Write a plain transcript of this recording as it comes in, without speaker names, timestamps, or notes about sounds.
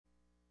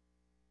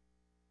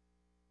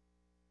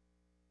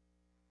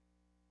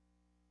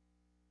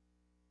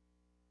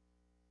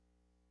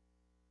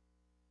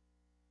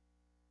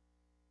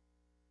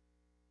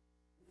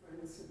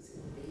since the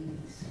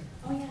 80s.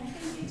 Oh yeah, I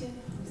think you did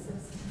post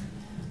this.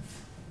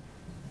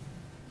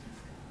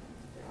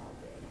 They're all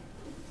big.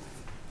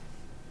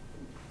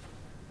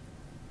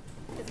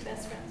 His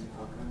best friends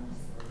welcome.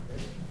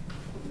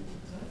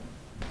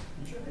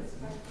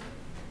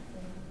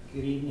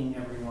 Good evening,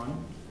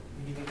 everyone.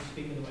 You need to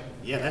speak in the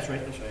microphone. Yeah, that's right.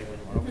 I went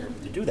over here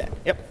to do that.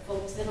 Yep.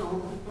 Folks at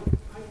home.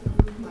 I can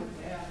move my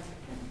dad.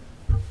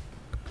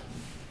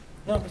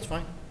 No, that's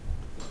fine.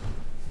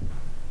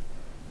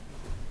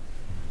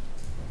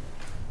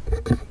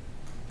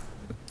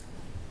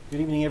 Good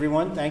evening,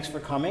 everyone. Thanks for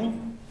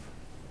coming.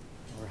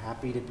 We're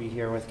happy to be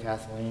here with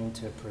Kathleen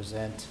to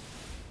present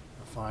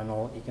a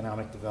final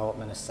economic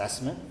development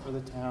assessment for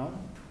the town.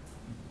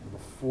 And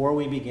before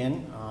we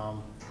begin,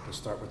 we'll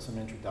start with some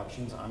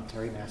introductions. I'm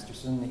Terry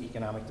Masterson, the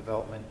Economic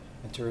Development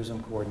and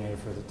Tourism Coordinator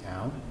for the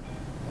town.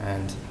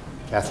 And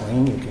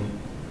Kathleen, you can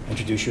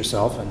introduce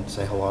yourself and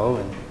say hello.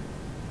 And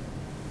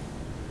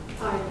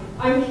Hi,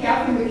 I'm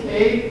Kathy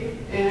McCabe,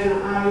 and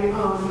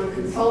I'm a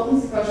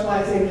consultant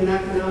specializing in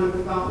economic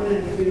development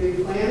and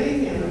community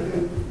planning, and I've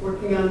been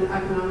working on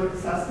economic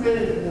assessment,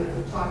 and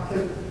I've talked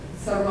to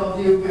several of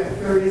you at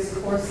various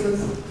courses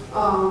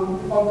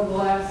over the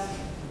last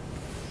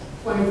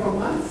 24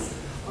 months.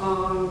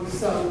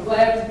 So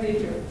glad to be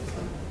here.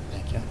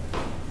 thank you.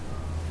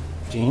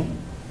 Jean?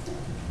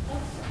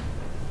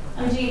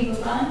 I'm Jean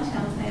Bouffon,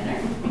 town planner.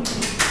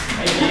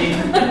 Hi, Jean.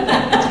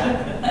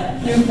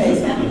 New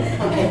face.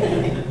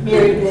 Okay.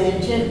 Mary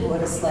Blanchett,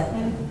 Board of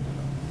Selectmen.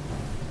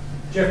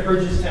 Jeff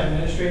Bridges, town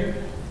administrator.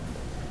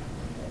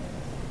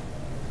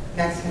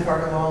 Maxine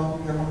Carter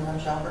Long, your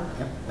hometown shopper.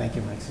 Yep. Thank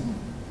you, Maxine.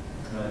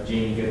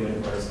 Jamie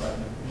Goodwin, Board of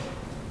Selectmen.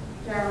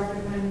 Carol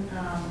Goodwin,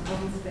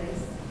 Open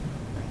Space.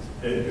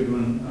 Ed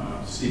Goodwin,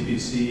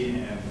 CPC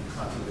and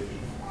Conservation.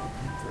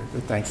 Very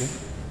good, thank you.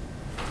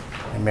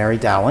 And Mary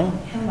Dowling.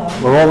 Hello.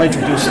 We're all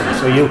introducing,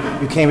 so you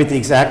came at the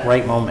exact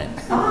right moment.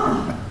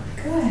 Ah,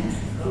 good.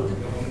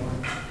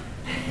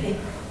 Here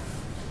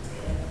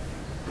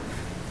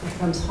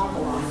comes Hop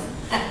Along.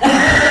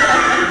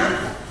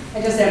 I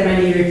just had my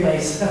knee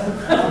replaced. Let's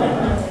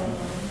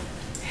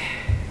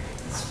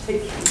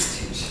take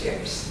these 2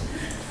 chairs.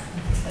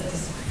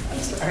 I'm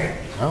sorry.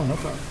 Oh, no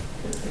problem.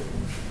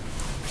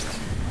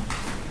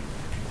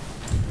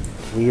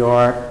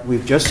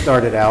 We've just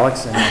started,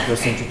 Alex, and we're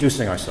just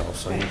introducing ourselves,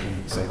 so you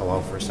can say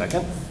hello for a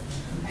second.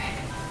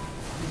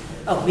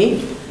 Oh,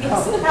 me?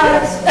 Oh,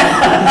 Alex.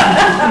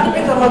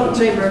 Pick a local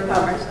chamber of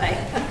commerce.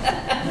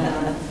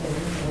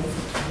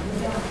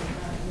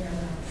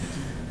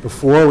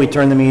 Before we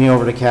turn the meeting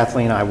over to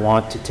Kathleen, I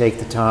want to take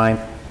the time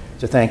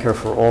to thank her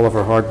for all of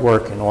her hard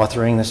work in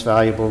authoring this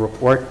valuable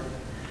report,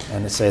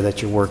 and to say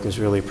that your work is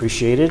really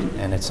appreciated,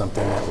 and it's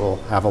something that will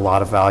have a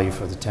lot of value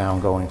for the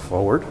town going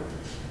forward.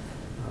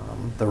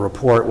 The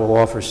report will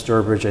offer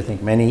Sturbridge, I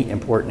think, many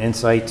important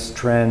insights,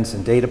 trends,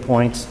 and data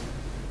points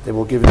that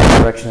will give us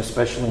direction,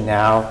 especially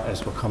now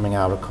as we're coming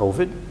out of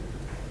COVID.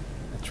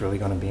 That's really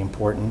going to be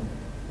important.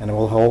 And it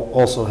will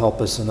also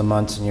help us in the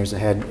months and years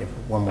ahead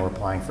when we're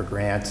applying for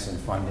grants and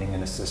funding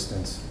and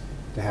assistance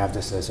to have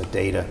this as a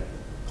data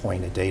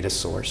point, a data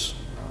source,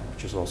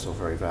 which is also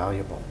very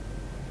valuable.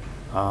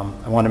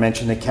 I want to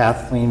mention that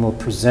Kathleen will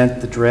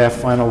present the draft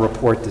final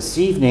report this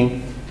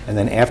evening, and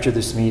then after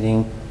this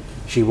meeting,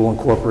 she will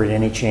incorporate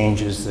any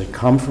changes that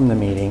come from the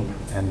meeting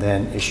and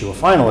then issue a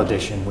final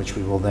edition, which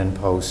we will then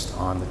post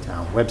on the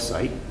town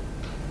website.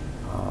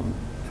 And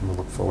we'll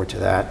look forward to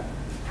that.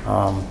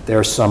 There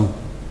are some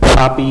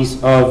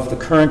copies of the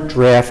current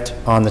draft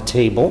on the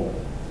table,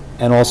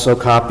 and also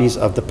copies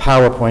of the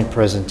PowerPoint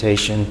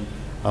presentation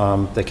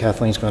that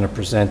Kathleen's going to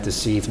present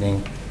this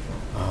evening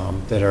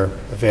that are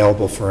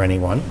available for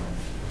anyone.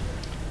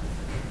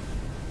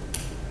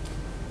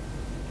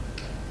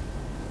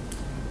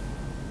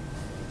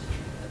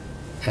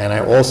 And I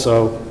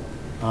also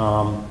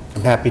am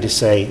happy to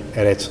say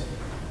that it's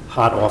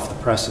hot off the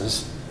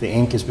presses. The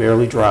ink is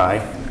barely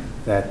dry,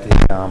 that the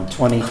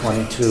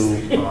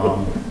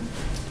 2022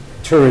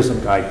 tourism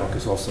guidebook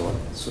is also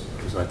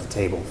at the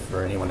table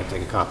for anyone to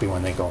take a copy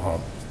when they go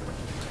home.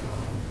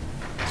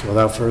 So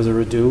without further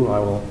ado, I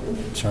will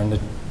turn the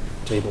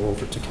table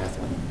over to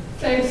Kathleen.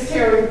 Thanks,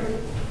 Terry.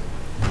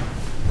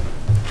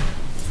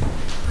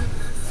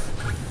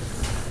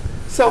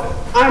 So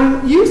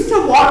I'm used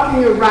to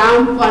walking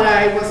around, but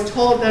I was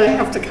told that I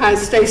have to kind of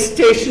stay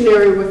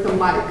stationary with the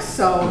mic,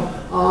 so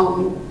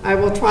I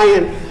will try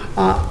and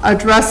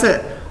address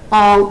it.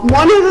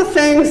 One of the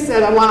things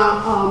that I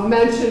want to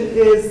mention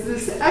is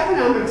this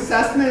economic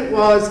assessment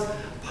was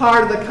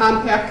part of the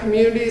Compact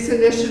Communities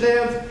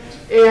Initiative,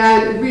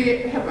 and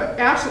we have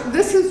actually,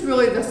 this is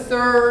really the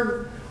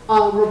third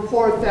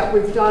report that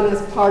we've done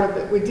as part of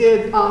it. We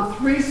did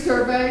 3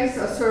 surveys,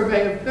 a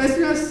survey of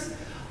business,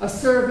 a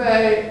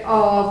survey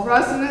of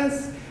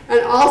residents,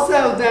 and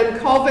also then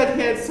COVID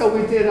hit, so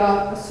we did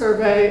a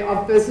survey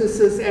of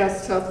businesses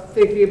as to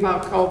thinking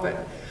about COVID.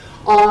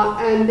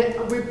 And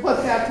we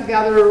put that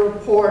together, a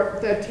report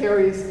that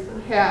Terry's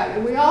had.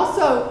 And we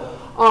also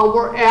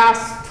were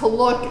asked to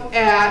look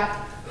at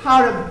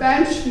how to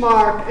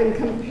benchmark and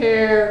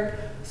compare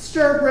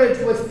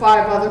Sturbridge with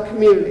 5 other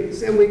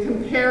communities. And we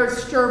compared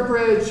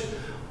Sturbridge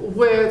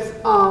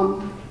with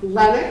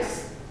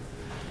Lenox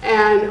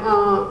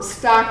and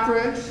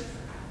Stockbridge,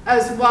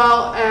 as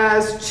well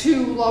as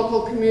 2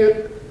 local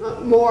communities,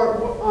 in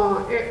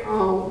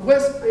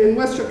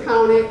Worcester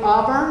County,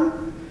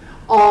 Auburn,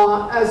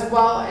 as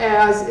well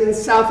as in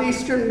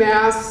southeastern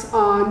Mass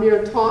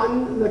near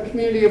Taunton, the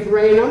community of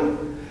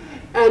Raynham.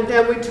 And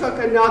then we took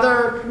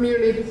another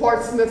community,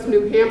 Portsmouth,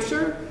 New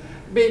Hampshire,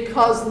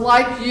 because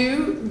like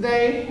you,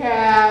 they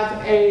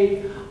have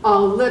a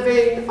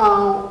living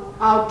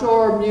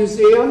outdoor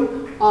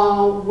museum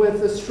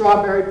with the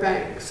Strawberry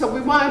Bank. So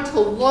we wanted to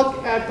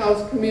look at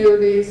those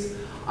communities.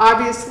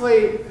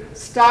 Obviously,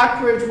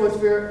 Stockbridge was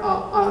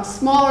a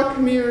smaller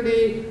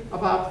community,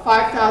 about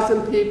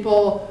 5,000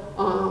 people.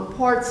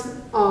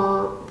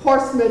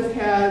 Portsmouth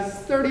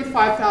has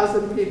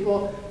 35,000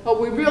 people, but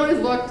we really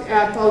looked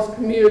at those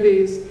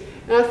communities.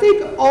 And I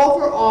think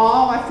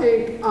overall,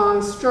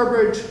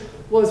 Sturbridge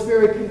was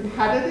very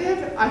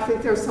competitive. I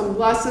think there's some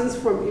lessons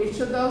from each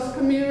of those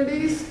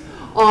communities.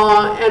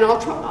 And I'll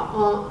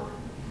try,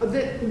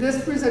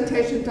 this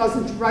presentation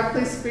doesn't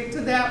directly speak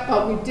to that,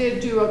 but we did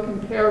do a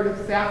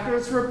comparative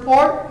factors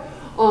report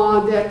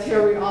that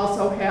Terry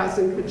also has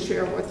and can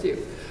share with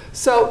you.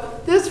 So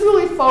this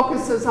really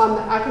focuses on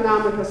the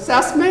economic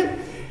assessment,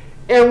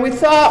 and we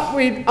thought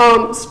we'd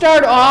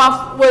start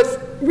off with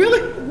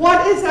really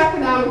what is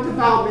economic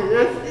development.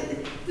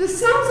 And this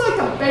sounds like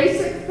a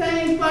basic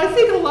thing, but I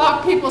think a lot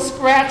of people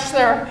scratch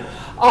their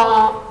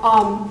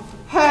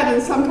head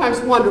and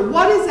sometimes wonder,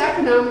 what is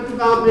economic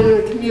development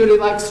in a community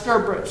like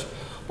Sturbridge?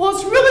 Well,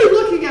 it's really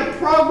looking at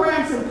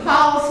programs and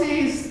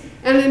policies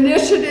and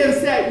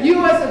initiatives that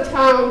you as a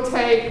town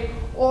take,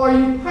 or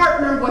you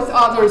partner with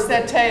others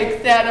that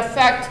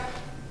affect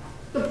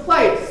the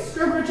place,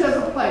 Sturbridge as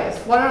a place.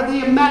 What are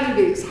the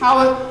amenities?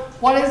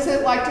 What is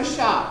it like to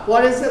shop?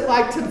 What is it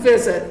like to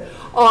visit?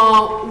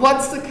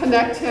 What's the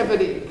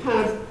connectivity?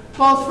 Kind of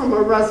both from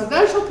a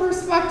residential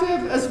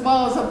perspective as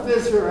well as a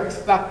visitor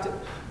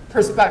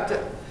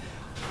perspective.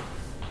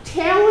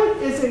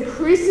 Talent is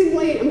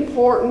increasingly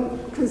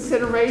important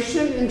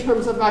consideration in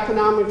terms of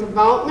economic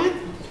development,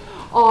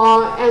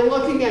 and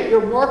looking at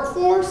your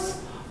workforce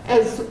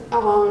as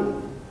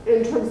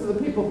in terms of the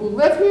people who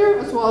live here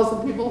as well as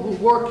the people who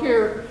work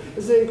here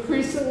is an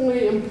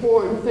increasingly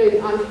important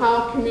thing on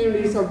how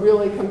communities are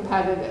really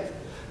competitive.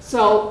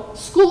 So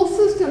school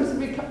systems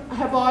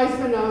have always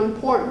been an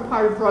important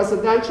part of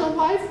residential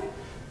life.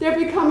 They're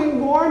becoming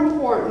more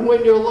important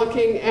when you're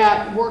looking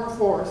at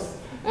workforce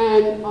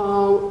and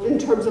in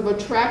terms of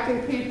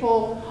attracting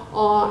people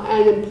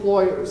and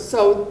employers.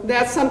 So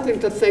that's something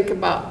to think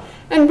about.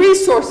 And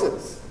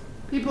resources.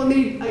 People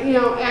need,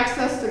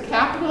 access to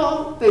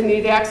capital, they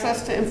need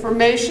access to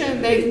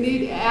information, they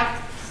need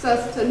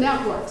access to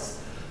networks,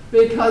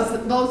 because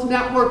those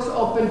networks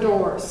open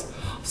doors.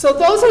 So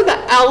those are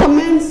the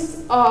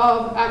elements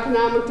of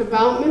economic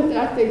development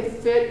that I think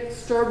fit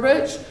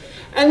Sturbridge.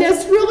 And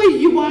it's really,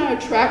 you want to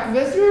attract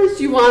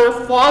visitors, you want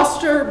to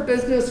foster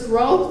business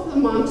growth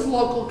amongst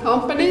local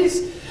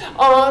companies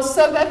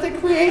so that they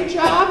create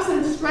jobs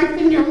and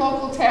strengthen your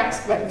local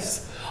tax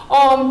base.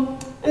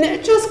 And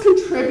it just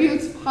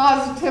contributes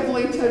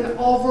positively to an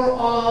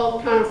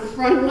overall kind of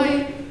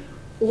friendly,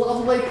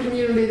 lovely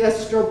community that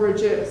Sturbridge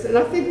is. And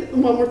I think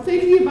when we're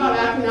thinking about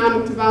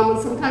economic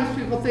development, sometimes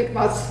people think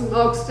about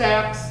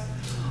smokestacks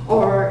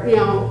or,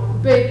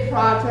 big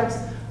projects,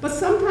 but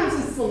sometimes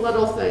it's the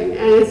little thing,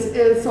 and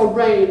it's a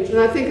range. And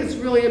I think it's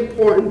really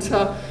important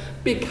to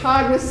be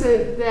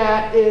cognizant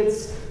that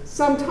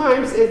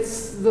sometimes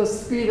it's the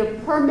speed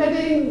of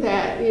permitting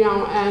that,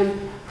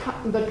 and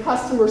the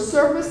customer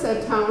service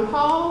at town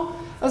hall,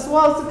 as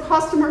well as the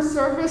customer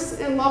service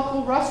in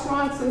local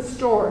restaurants and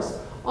stores.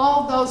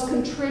 All of those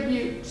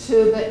contribute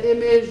to the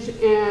image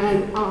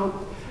and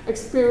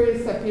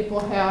experience that people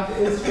have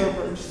in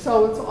Sturbridge.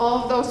 So it's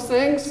all of those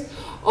things,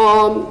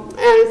 and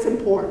it's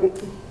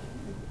important.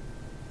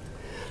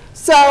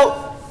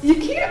 So you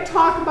can't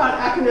talk about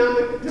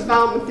economic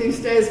development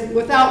these days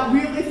without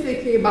really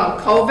thinking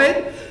about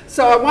COVID.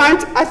 So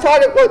I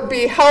thought it would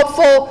be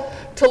helpful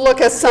to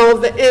look at some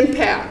of the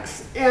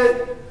impacts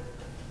and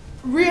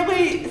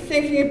really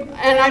thinking,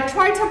 and I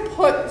tried to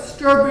put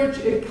Sturbridge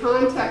in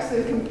context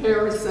and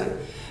comparison.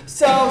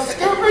 So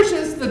Sturbridge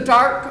is the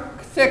dark,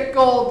 thick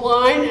gold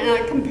line, and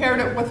I compared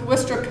it with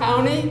Worcester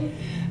County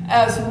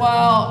as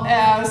well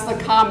as the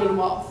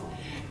Commonwealth.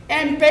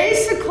 And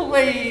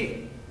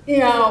basically,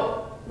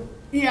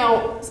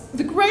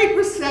 the Great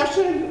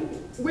Recession,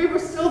 we were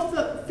still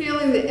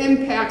feeling the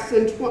impacts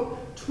in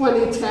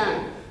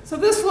 2010. So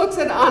this looks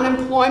at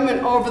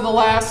unemployment over the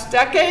last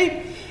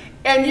decade,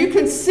 and you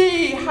can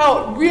see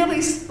how it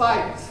really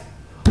spiked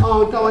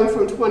going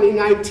from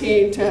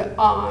 2019 to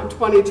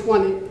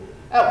 2020.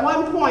 At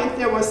one point,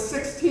 there was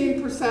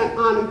 16%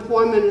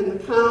 unemployment in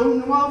the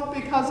Commonwealth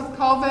because of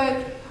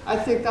COVID. I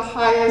think the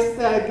highest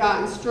that I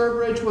got in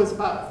Sturbridge was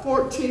about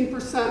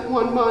 14%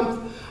 one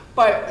month,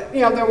 but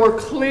there were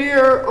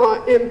clear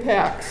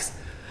impacts.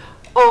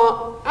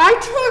 I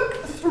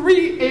took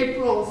 3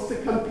 Aprils to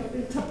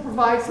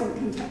provide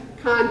some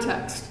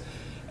context.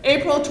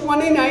 April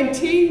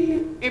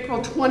 2019,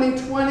 April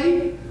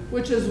 2020,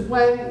 which is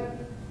when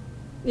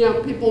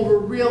people were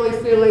really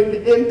feeling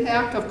the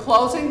impact of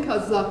closing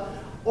because the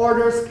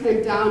orders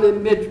came down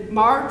in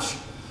mid-March,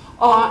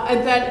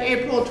 and then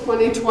April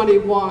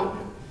 2021.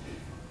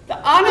 The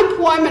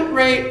unemployment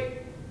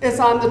rate is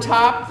on the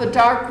top. The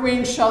dark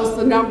green shows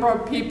the number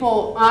of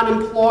people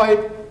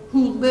unemployed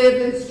who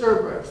live in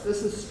Sturbridge.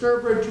 This is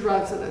Sturbridge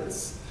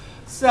residents.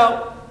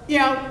 So,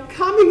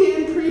 coming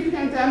in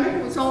pre-pandemic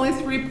it was only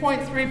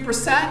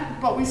 3.3%,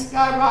 but we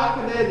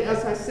skyrocketed,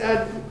 as I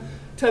said,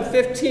 to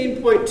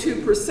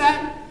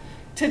 15.2%.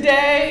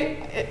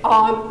 Today,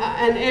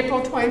 and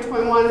April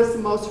 2021 is the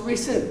most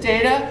recent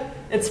data,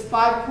 it's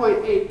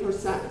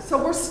 5.8%. So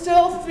we're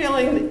still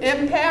feeling the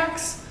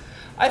impacts.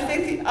 I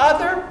think the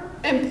other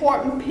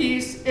important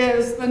piece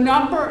is the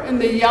number in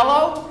the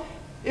yellow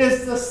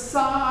is the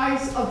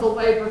size of the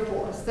labor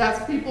force.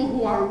 That's people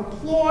who are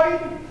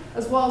employed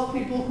as well as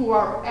people who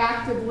are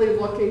actively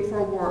looking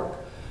for work.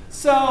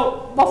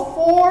 So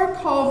before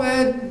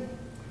COVID,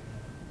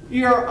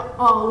 your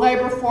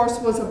labor force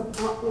was,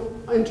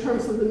 in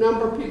terms of the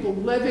number of people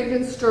living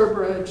in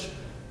Sturbridge,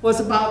 was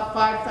about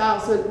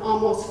 5,000,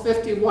 almost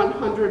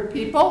 5,100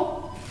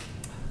 people.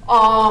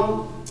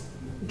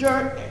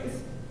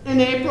 In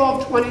April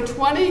of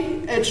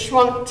 2020, it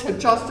shrunk to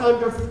just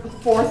under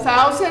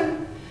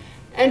 4,000,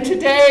 and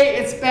today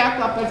it's back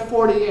up at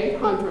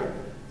 4,800.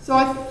 So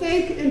I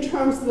think in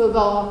terms of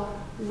the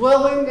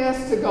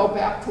willingness to go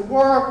back to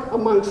work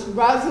amongst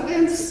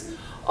residents,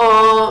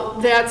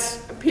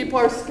 that's people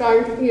are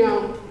starting,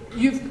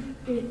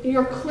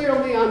 you're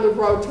clearly on the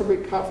road to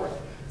recovery.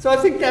 So I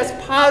think that's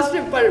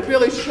positive, but it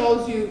really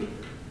shows you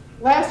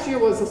last year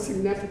was a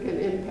significant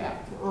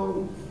impact.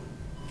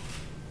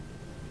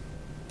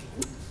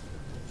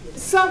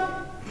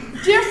 Some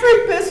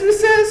different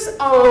businesses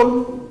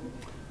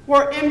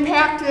were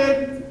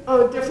impacted,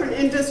 different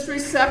industry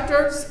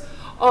sectors.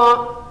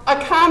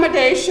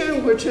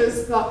 Accommodation, which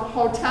is the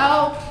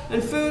hotel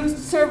and food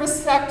service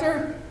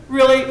sector,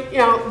 really,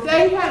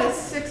 they had a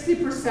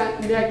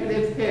 60%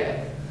 negative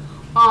hit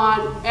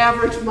on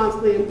average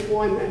monthly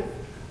employment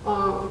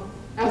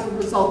as a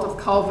result of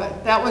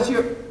COVID. That was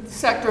your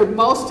sector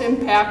most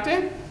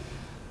impacted.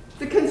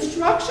 The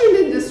construction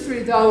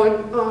industry,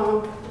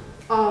 though,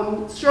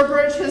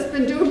 Sturbridge has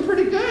been doing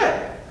pretty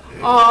good.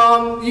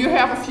 You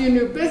have a few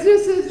new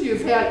businesses,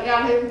 you've had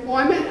added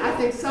employment. I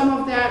think some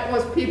of that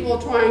was people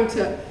trying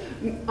to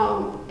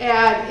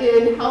add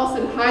in health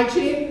and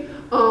hygiene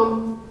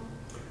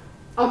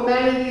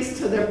amenities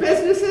to their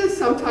businesses.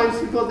 Sometimes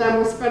people then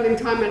were spending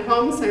time at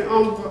home saying,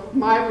 oh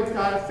my, we've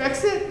got to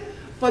fix it.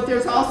 But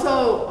there's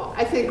also,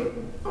 I think,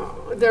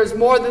 there's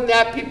more than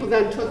that. People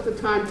then took the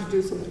time to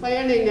do some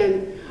planning,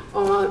 and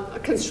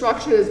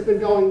construction has been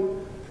going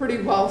pretty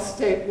well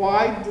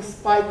statewide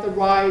despite the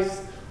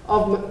rise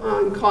of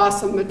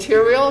costs of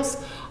materials.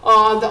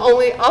 The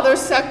only other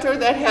sector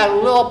that had a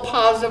little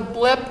positive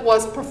blip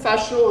was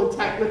professional and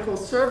technical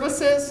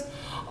services.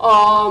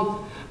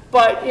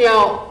 But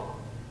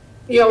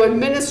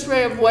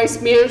administrative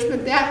waste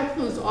management, that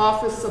includes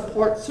office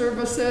support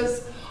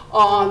services.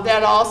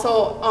 That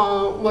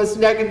also was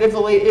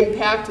negatively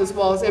impacted, as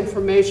well as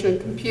information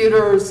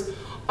computers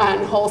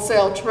and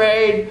wholesale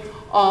trade.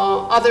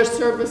 Other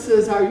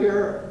services are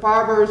your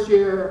barbers,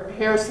 your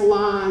hair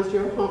salons,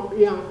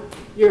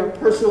 your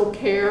personal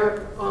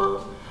care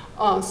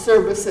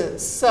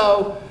services.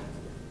 So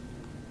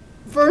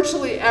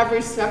virtually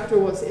every sector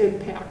was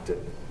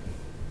impacted.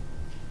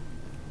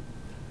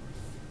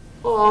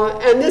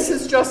 And this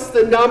is just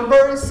the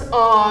numbers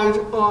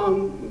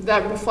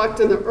that reflect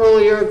in the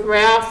earlier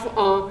graph.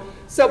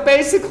 So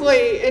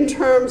basically, in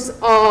terms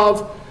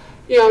of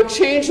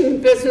change in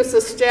business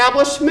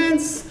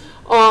establishments,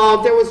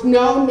 there was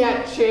no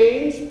net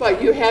change,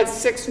 but you had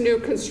 6 new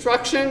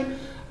construction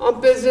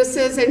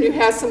businesses, and you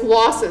had some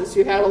losses.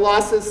 You had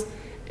losses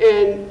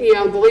in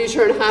the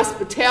leisure and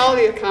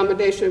hospitality,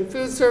 accommodation and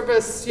food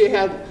service. You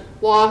had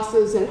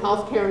losses in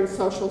healthcare and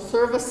social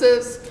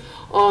services.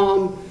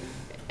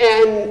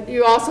 And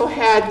you also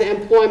had the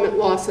employment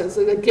losses.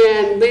 And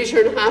again,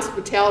 leisure and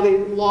hospitality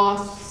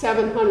lost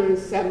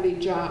 770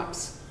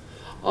 jobs.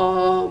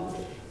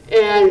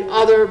 And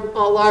other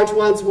large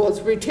ones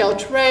was retail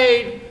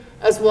trade,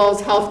 as well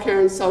as healthcare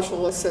and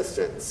social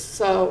assistance.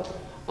 So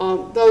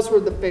those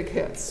were the big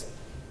hits.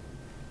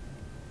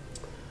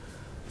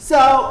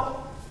 So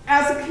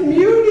as a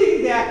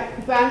community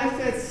that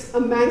benefits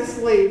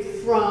immensely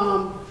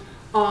from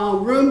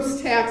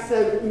rooms tax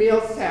and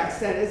meals tax,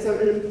 that is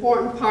an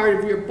important part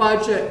of your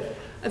budget,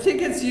 I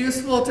think it's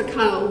useful to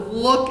kind of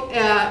look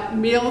at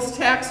meals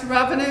tax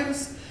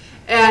revenues,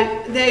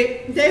 and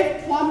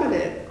they've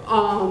plummeted.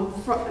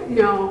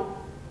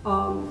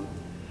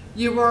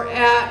 You were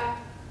at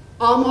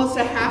almost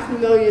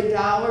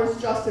 $500,000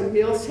 just in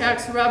meals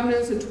tax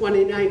revenues in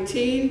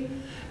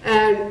 2019,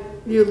 and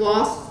you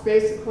lost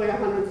basically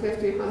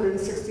 $150,000,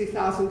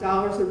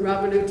 $160,000 in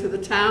revenue to the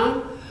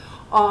town.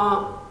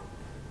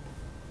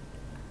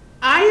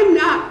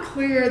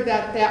 clear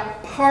that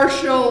that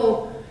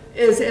partial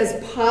is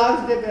as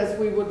positive as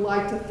we would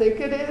like to think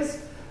it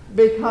is,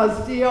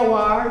 because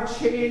DOR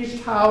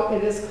changed how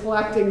it is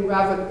collecting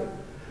revenue.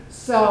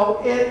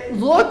 So it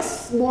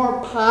looks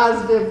more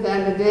positive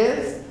than it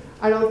is.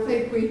 I don't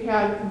think we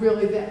had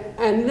really that,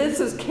 and this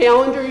is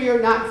calendar year,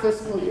 not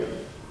fiscal year.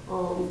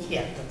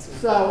 Yeah, that's,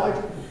 So,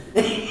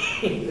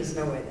 there's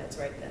no way that's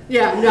right then.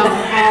 yeah, no,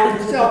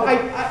 so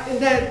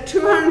that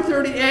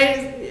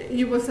 238,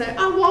 you will say,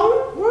 oh,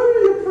 well,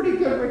 we're in a pretty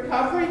good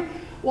recovery.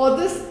 Well,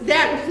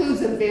 that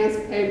includes advance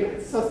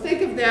payments. So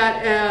think of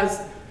that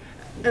as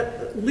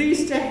at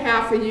least a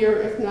half a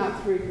year, if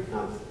not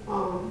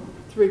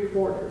three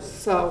quarters.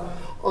 So,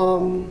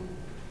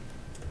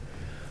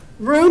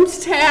 rooms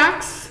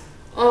tax,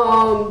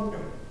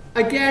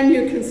 again,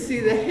 you can see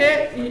the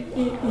hit.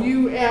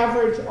 You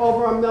average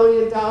over $1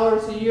 million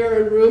a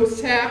year in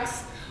rooms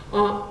tax.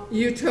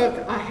 You took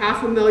a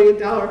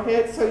 $500,000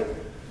 hit. So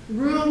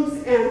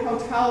rooms and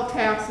hotel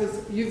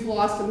taxes, you've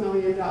lost $1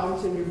 million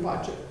in your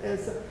budget,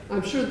 as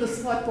I'm sure the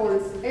select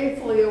board is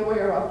painfully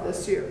aware of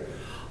this year.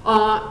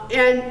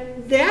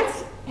 And that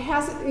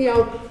has,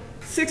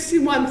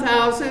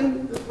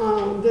 61,000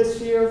 this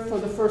year for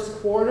the first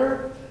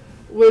quarter,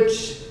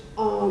 which,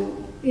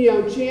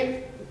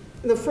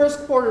 the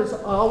first quarter is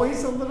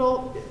always a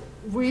little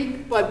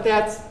weak, but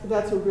that's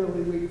a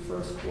really weak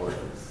first quarter.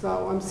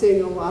 So I'm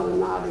seeing a lot of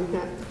nodding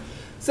head.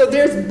 So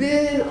there's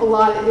been a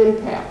lot of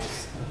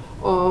impacts.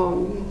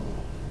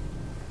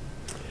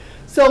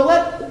 So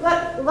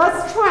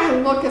let's try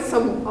and look at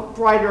some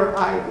brighter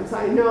items.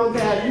 I know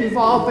that you've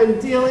all been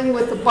dealing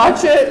with the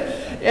budget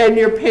and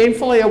you're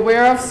painfully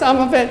aware of some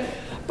of it,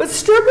 but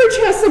Sturbridge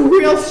has some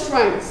real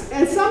strengths.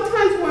 And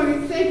sometimes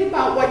when we think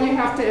about what you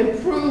have to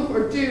improve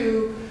or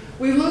do,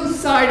 we lose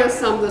sight of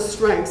some of the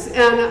strengths.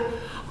 And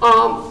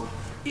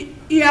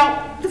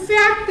the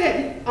fact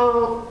that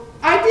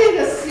I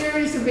did a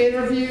series of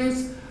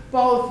interviews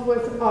both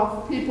with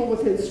people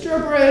within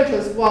Sturbridge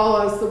as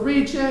well as the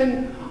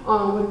region,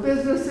 with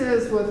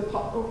businesses, with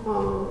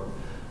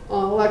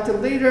elected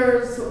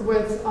leaders,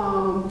 with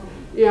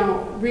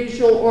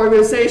regional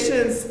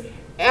organizations,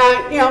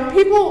 and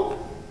people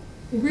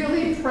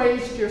really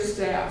praised your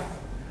staff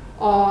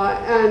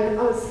and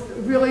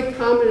really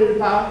commented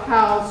about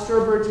how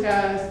Sturbridge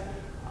has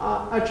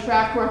a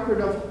track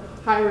record of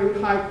hiring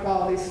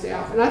high-quality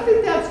staff, and I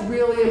think that's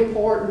really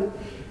important.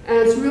 And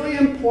it's really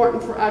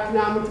important for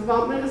economic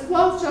development as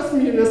well as just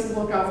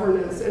municipal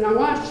governance. And I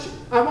want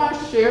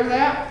to share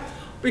that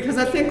because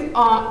I think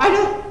I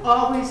don't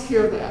always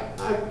hear that.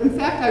 In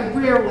fact, I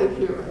rarely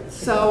hear it.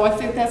 So I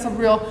think that's a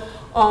real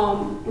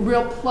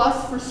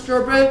plus for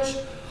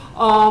Sturbridge.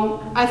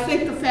 I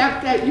think the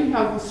fact that you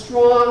have a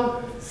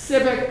strong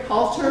civic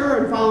culture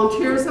and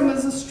volunteerism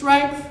is a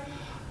strength.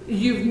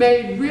 You've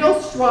made real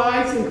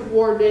strides in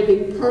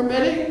coordinating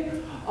permitting.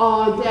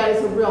 That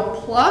is a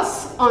real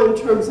plus in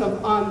terms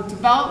of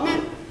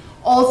development.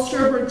 Old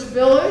Sturbridge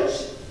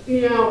Village,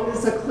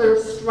 is a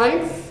clear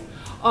strength.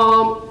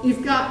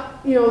 You've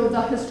got,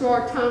 the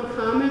historic town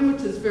common,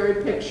 which is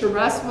very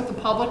picturesque with the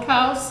public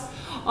house.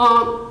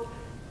 One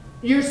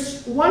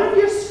of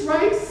your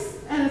strengths,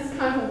 and it's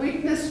kind of a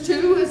weakness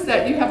too, is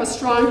that you have a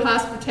strong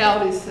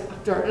hospitality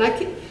sector. And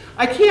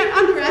I can't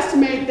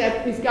underestimate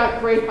that you've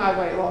got great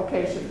highway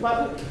locations,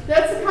 but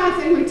that's the kind of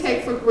thing we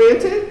take for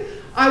granted.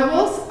 I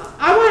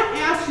want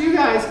to ask you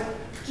guys,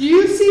 do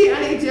you see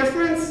any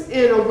difference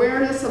in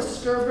awareness of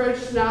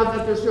Sturbridge now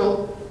that there's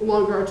no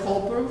longer a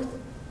toll booth?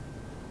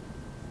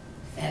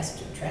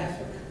 Faster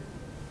traffic.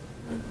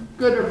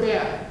 Good or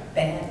bad?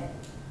 Bad.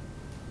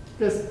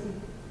 Just,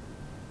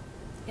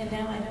 And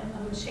now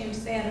I'm ashamed to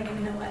say I don't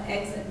even know what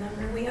exit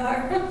number we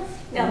are.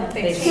 Now that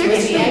They they've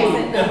changed the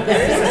exit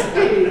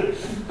numbers.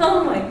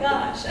 Oh my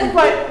gosh.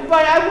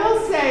 but I will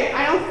say,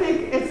 I don't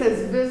think it's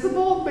as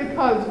visible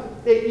because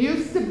it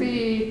used to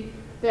be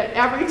that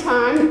every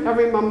time,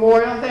 every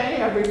Memorial Day,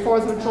 every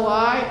 4th of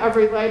July,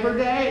 every Labor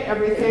Day,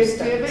 every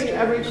Thanksgiving,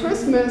 every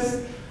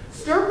Christmas,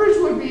 Sturbridge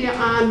would be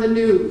on the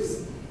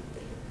news.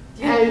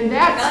 And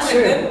that's Not in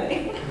a good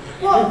way.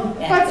 well,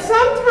 but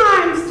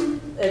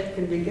sometimes It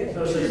can be good.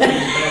 Especially if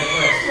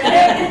it's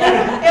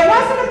bad it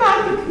wasn't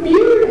about the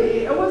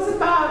community, it was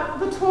about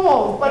the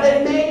toll, but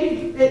it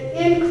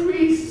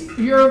increased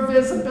your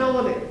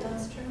visibility.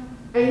 That's true.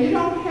 And you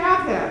don't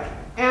have that.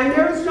 And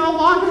there's no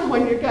longer,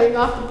 when you're getting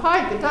off the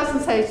pike, it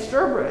doesn't say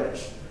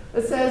Sturbridge.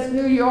 It says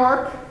New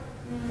York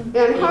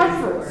and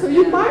Hartford. So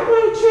you might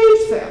want to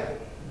change that.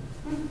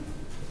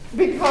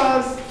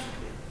 Because,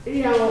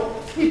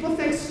 people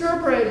think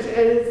Sturbridge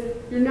and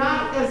you're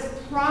not as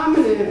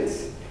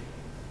prominent.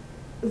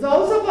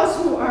 Those of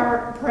us who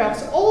are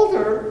perhaps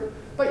older,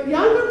 but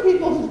younger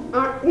people who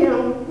aren't,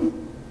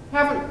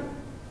 haven't,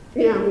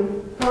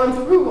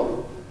 gone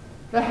through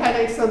the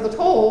headaches of the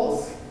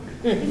tolls,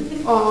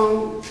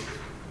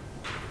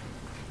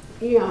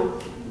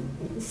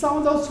 some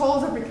of those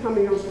tolls are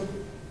becoming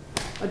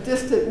a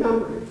distant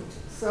memory.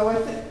 So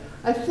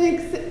I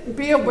think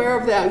be aware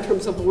of that in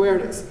terms of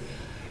awareness.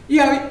 You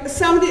know,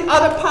 some of the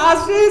other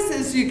positives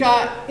is you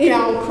got, you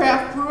know,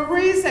 craft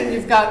breweries, and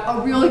you've got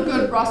a really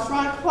good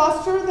restaurant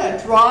cluster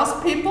that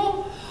draws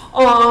people.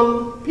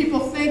 People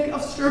think of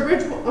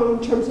Sturbridge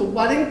in terms of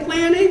wedding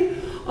planning.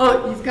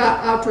 You've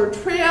got outdoor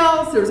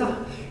trails. There's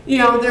a, you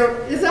know,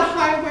 there is a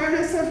high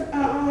awareness of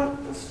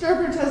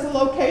Sturbridge as a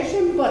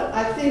location, but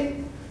I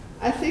think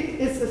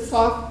it's a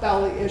soft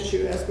belly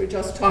issue, as we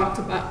just talked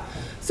about.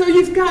 So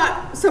you've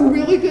got some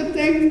really good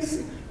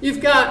things. You've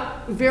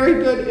got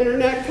very good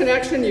internet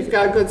connection. You've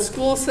got a good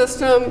school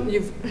system.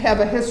 You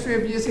have a history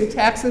of using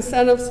tax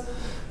incentives.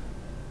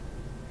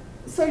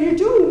 So you're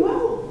doing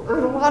well on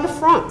a lot of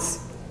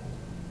fronts.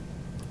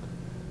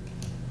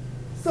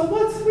 So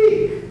what's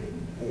weak?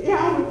 You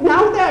know,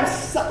 now that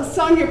I've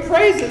sung your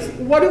praises,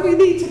 what do we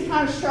need to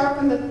kind of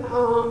sharpen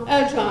the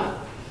edge on?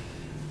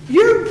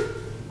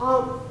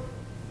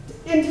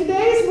 In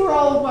today's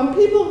world, when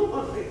people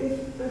are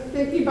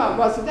thinking about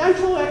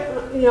residential,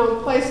 you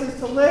know, places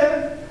to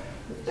live,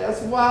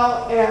 as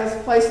well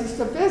as places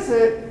to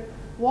visit,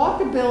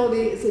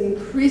 walkability is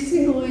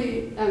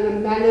increasingly an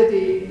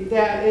amenity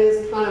that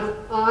is kind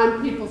of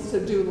on people's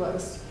to-do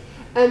list.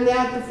 And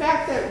that the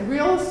fact that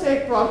real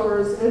estate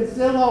brokers and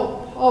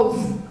Zillow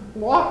post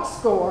walk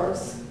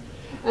scores,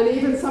 and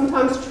even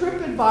sometimes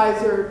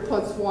TripAdvisor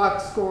puts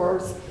walk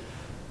scores,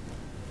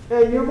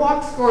 and your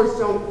walk scores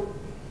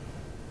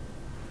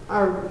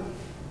are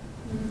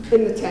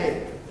in the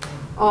tank.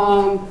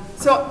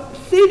 So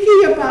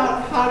thinking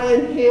about how to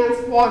enhance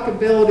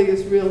walkability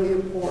is really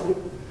important.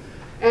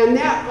 And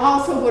that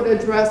also would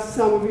address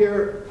some of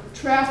your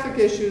traffic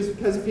issues,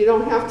 because if you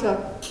don't have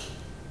to,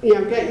 you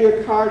know, get in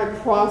your car to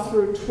cross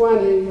Route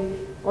 20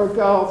 or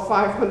go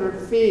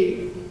 500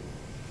 feet,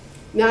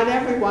 not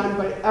everyone,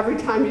 but every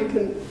time you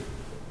can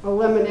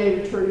eliminate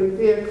a turning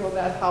vehicle,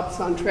 that helps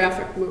on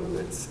traffic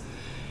movements.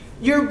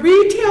 Your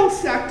retail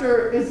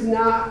sector is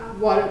not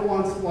what it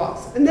once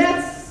was. And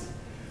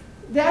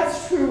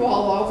that's true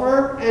all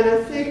over. And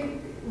I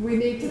think we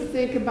need to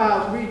think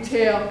about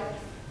retail.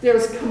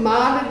 There's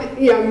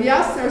commodity, you know,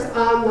 yes, there's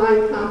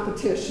online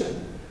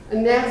competition,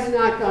 and that's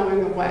not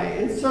going away.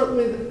 And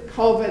certainly the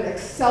COVID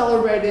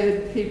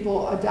accelerated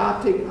people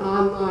adopting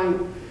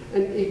online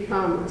and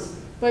e-commerce.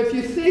 But if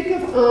you think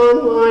of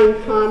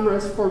online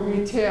commerce for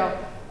retail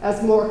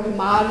as more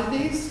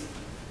commodities,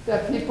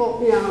 that people,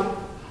 you know,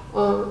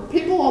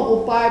 people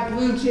will buy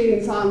blue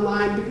jeans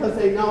online because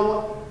they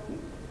know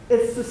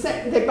it's the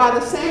same, they buy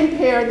the same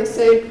pair, the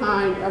same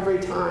kind every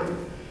time.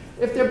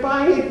 If they're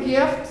buying a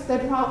gift,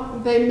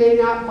 they may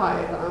not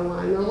buy it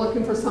online. They're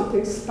looking for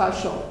something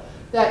special.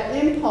 That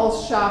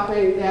impulse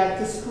shopping, that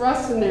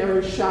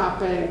discretionary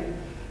shopping,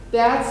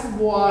 that's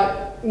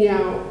what, you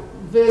know,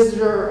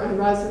 visitor and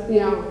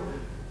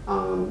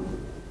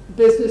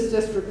business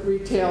district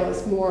retail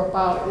is more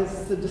about.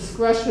 Is the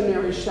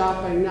discretionary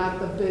shopping, not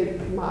the big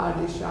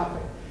commodity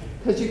shopping.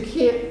 Because you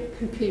can't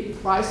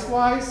compete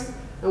price-wise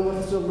and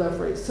with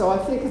delivery. So I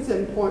think it's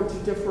important to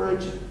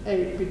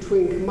differentiate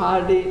between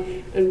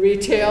commodity and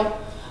retail.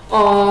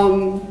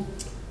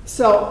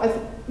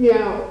 You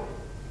know,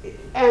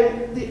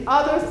 and the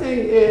other thing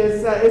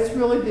is that it's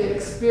really the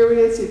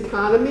experience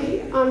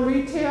economy on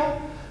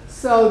retail,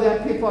 so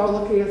that people are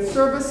looking at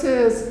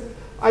services.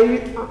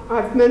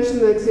 I've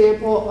mentioned the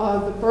example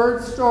of the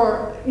bird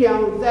store. You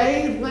know,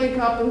 they link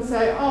up and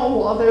say, oh,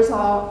 well, there's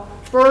a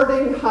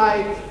birding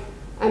hike,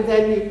 and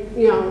then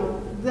you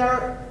know,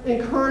 they're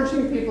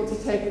encouraging people to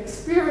take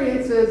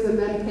experiences and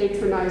then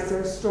patronize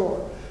their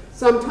store.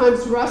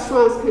 Sometimes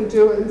restaurants can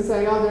do it and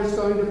say, oh, there's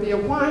going to be a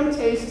wine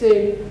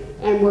tasting,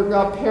 and we're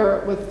going to pair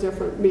it with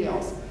different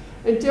meals.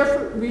 And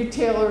different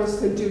retailers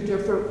can do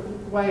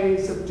different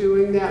ways of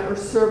doing that, or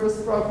service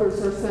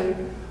brokers are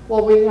saying,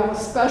 well, we have a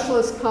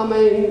specialist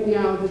coming, you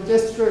know, the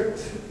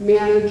district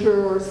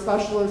manager or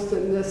specialist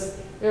in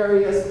this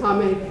area is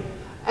coming.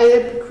 And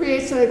it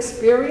creates an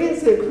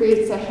experience, it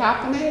creates a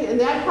happening, and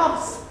that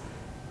helps.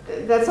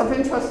 That's of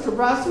interest to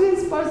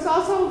residents, but it's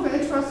also of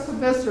interest to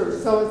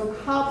visitors. So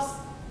it helps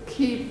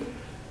keep,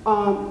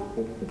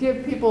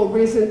 give people a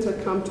reason to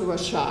come to a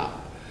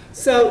shop.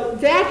 So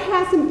that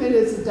hasn't been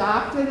as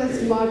adopted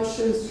as much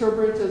in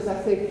Sturbridge as I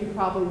think you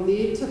probably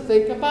need to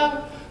think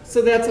about.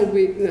 So that's a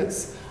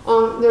weakness.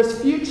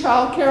 There's few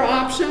childcare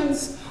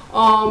options.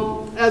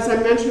 As I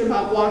mentioned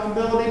about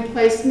walkability,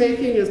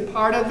 placemaking is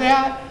part of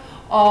that.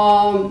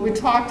 We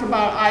talked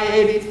about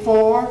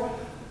I-84.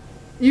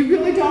 You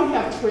really don't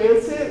have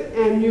transit,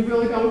 and you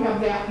really don't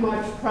have that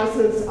much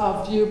presence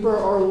of Uber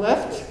or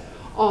Lyft.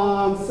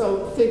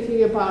 So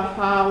thinking about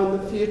how in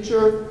the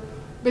future,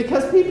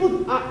 because people,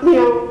 you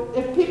know,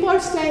 if people are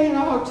staying in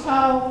a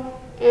hotel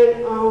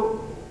in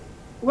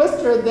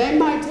Worcester, they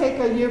might take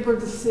a Uber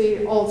to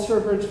see Old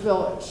Sturbridge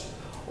Village.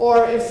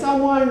 Or if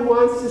someone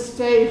wants to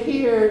stay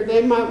here,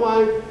 they might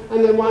want,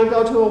 and they want to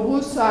go to a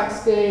Woo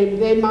Sox game,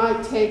 they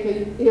might take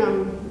a, you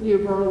know,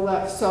 Uber or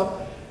Lyft.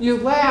 So you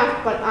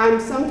laugh, but I'm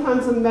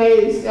sometimes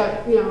amazed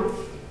at, you know,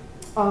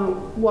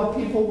 what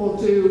people will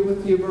do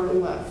with Uber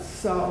and Lyft.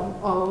 So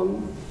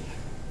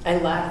I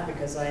laugh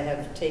because I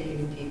have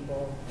taken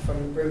people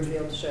from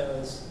Broomfield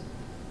shows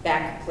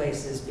back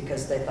places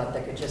because they thought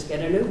they could just get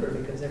an Uber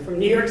because they're from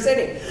New York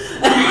City.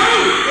 Exactly.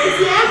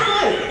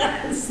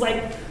 It's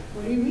like,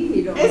 what do you mean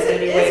you don't Isn't- have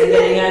any way of isn't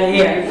getting it- out of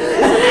here?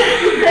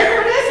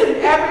 Ubiquitous and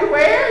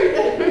everywhere.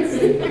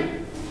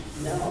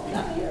 No,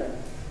 not here.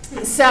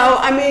 So,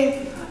 I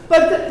mean,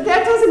 but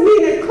that doesn't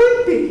mean it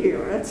couldn't be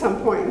here at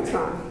some point in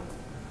time.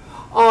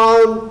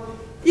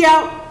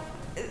 Yeah,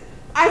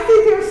 I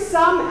think there's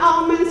some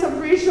elements of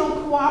regional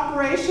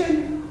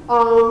cooperation.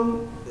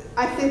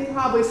 I think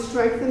probably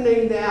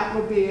strengthening that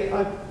would be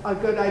a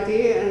good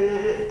idea,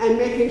 and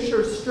making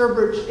sure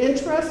Sturbridge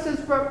interest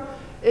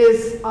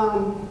is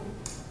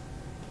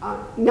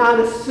not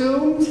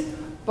assumed,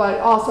 but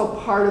also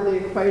part of the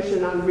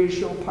equation on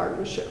regional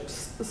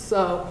partnerships.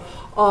 So,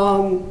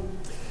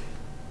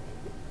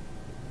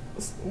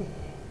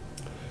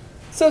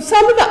 so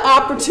some of the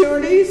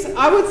opportunities,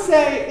 I would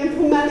say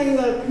implementing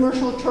the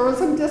commercial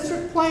tourism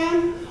district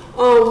plan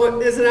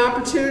is an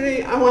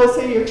opportunity. I want to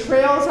say your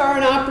trails are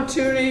an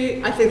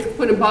opportunity. I think the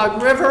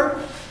Quinnebog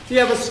River, you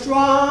have a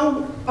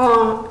strong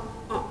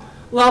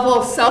level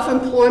of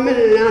self-employment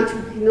and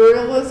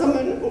entrepreneurialism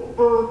in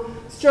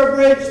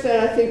Sturbridge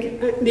that I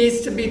think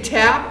needs to be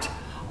tapped.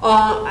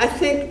 I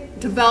think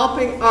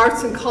developing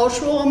arts and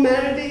cultural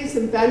amenities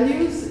and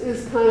venues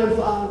is kind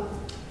of,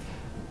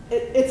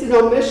 it's an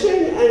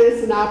omission and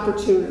it's an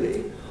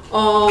opportunity.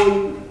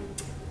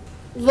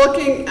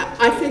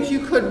 I think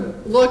you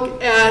could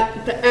look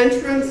at the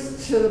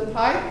entrance to the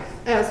pike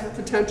as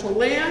potential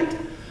land,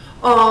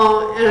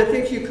 and I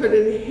think you could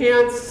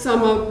enhance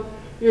some of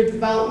your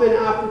development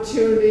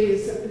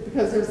opportunities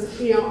because there's,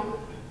 you know,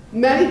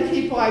 many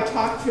people I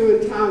talk to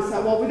in town say,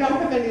 well, we don't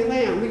have any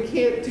land, we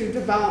can't do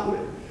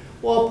development.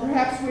 Well,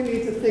 perhaps we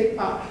need to think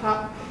about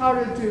how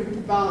to do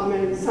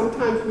development.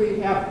 Sometimes we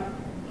have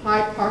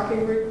high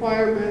parking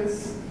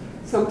requirements,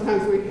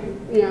 sometimes we,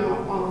 you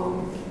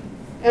know,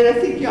 and I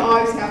think you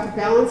always have to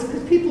balance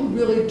because people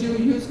really do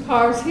use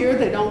cars here.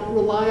 They don't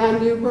rely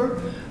on Uber.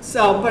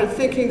 So, but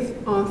thinking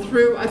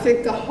through, I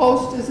think the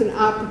host is an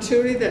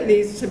opportunity that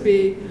needs to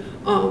be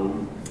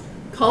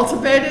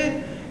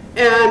cultivated.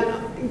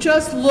 And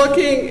just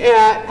looking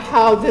at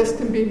how this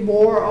can be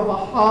more of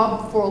a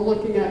hub for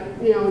looking at,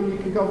 you know, you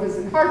can go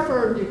visit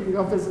Hartford, you can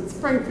go visit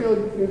Springfield,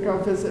 you can go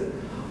visit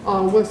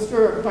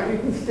Worcester, but you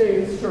can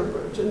stay in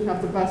Sturbridge and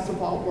have the best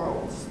of all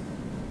worlds.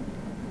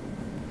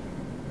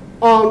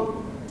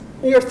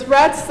 Your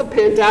threats, the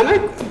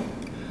pandemic.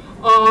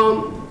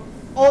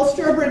 Old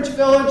Sturbridge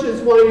Village is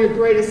one of your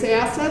greatest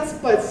assets,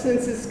 but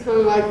since it's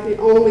kind of like the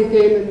only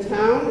game in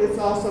town, it's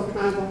also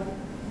kind of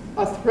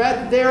a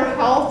threat. Their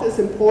health is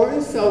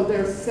important, so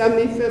their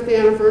 75th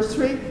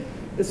anniversary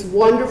is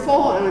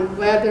wonderful, and I'm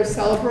glad they're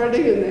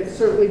celebrating, and they've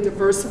certainly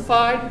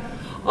diversified.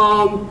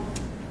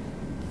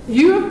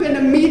 You have been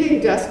a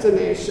meeting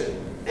destination,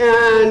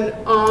 and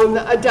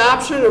the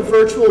adoption of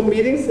virtual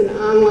meetings and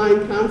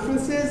online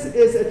conferences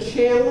is a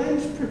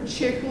challenge,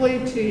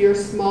 particularly to your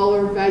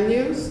smaller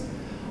venues,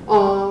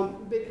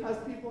 because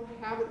people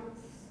haven't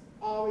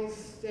always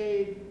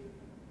stayed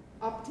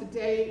up to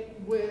date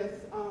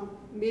with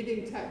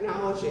meeting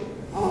technology.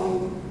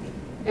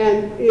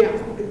 And, you know,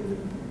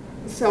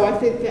 so I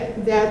think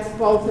that's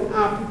both an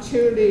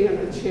opportunity and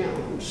a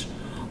challenge.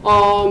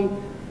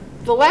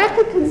 The lack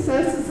of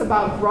consensus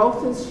about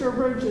growth in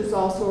Sturbridge is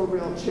also a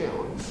real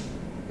challenge.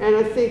 And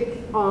I think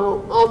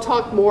I'll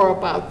talk more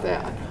about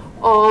that.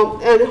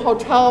 And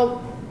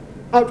hotel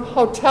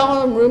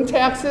and room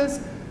taxes,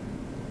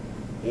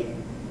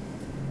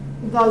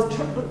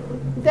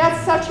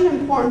 that's such an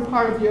important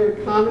part of your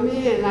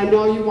economy, and I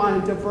know you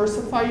want to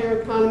diversify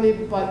your economy,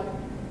 but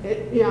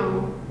you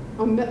know,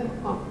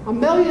 $1.5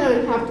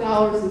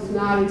 million is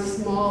not a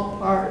small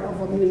part of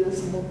a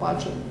municipal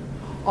budget.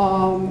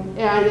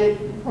 And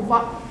it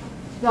provides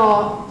the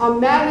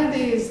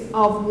amenities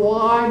of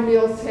why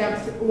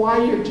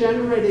you're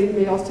generating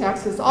meals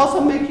taxes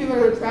also make you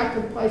an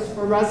attractive place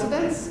for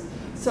residents.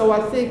 So I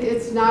think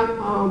it's not,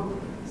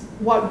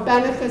 what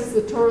benefits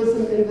the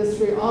tourism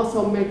industry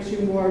also makes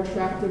you more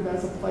attractive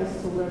as a place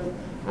to live.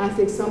 And I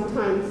think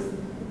sometimes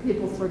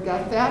people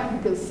forget that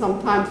because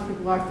sometimes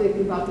people are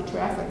thinking about the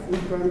traffic from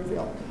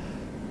Burnfield.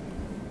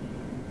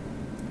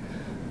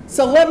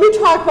 So let me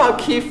talk about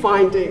key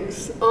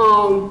findings.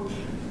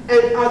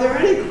 And are there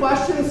any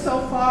questions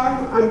so far?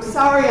 I'm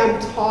sorry I'm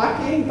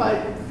talking,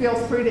 but feel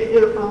free to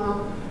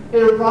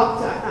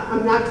interrupt.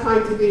 I'm not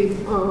trying to be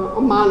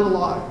a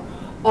monologue.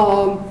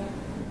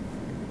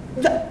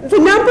 The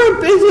number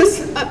of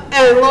business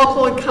and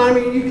local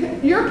economy,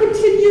 you're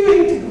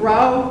continuing to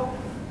grow,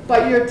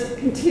 but you're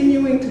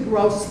continuing to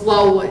grow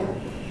slowly.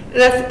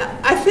 And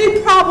I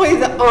think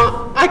probably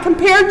I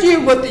compared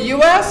you with the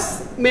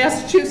U.S.,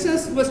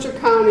 Massachusetts, Worcester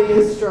County,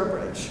 and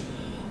Sturbridge.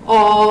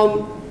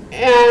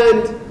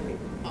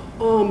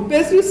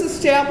 Business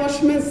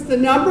establishments, the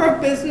number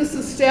of business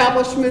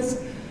establishments,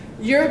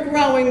 you're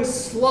growing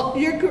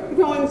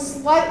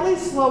slightly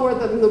slower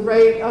than the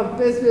rate of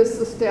business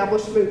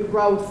establishment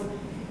growth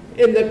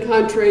in the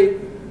country,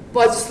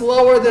 but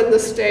slower than the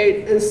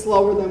state and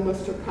slower than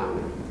Worcester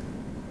County.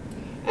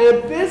 And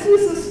a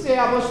business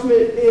establishment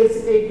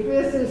is a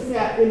business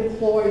that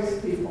employs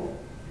people.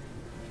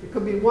 It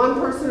could be one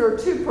person or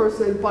two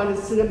person, but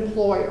it's an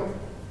employer.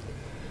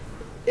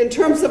 In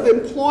terms of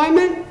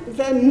employment,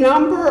 the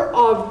number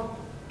of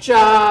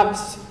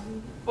jobs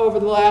over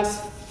the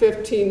last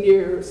 15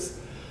 years,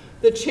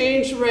 the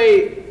change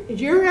rate,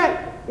 you're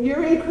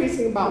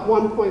increasing about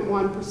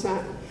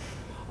 1.1%,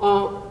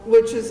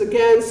 which is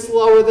again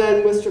slower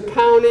than Worcester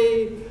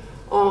County,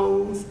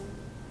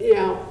 you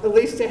know, at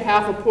least a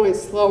half a point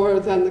slower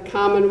than the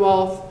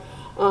Commonwealth.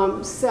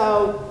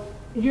 So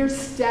you're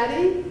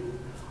steady,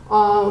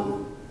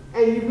 and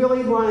you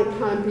really want to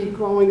kind of be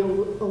growing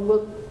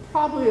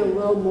probably a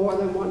little more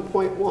than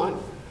 1.1.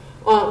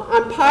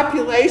 On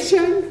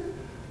population,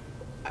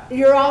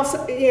 you're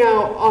also, you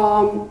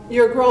know,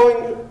 you're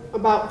growing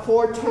about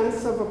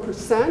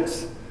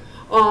 0.4%.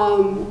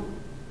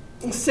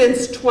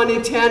 Since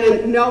 2010,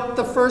 and note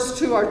the first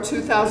two are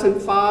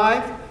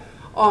 2005,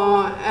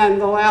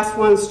 and the last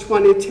one's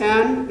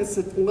 2010. It's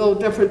a little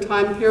different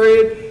time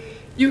period.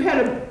 You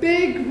had a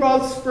big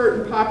growth spurt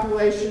in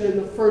population in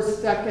the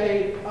first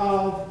decade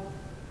of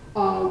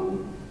the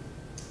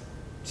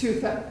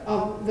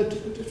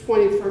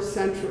 21st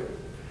century.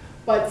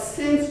 But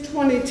since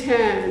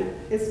 2010,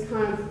 it's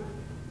kind of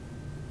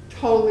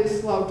totally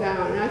slowed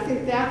down. And I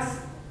think that's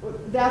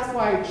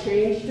why I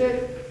changed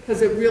it,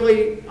 because it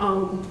really,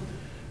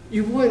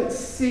 you wouldn't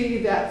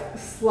see that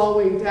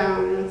slowing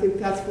down, and I think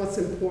that's what's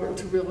important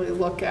to really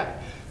look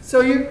at.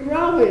 So you're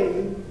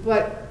growing,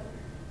 but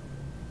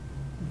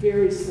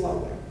very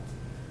slowly.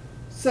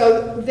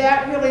 So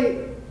that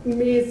really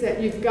means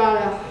that you've got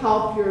to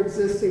help your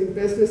existing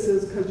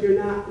businesses, because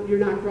you're not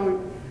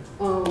growing.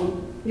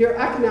 Your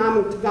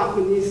economic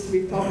development needs to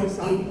be focused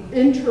on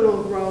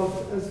internal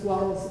growth as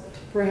well as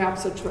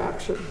perhaps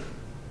attraction.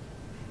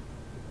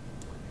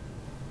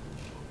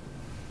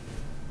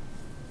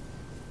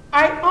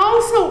 I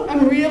also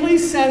am really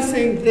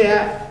sensing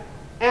that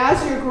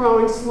as you're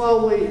growing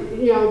slowly,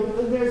 you know,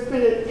 there's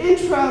been an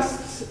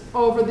interest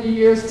over the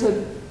years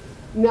to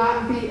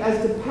not be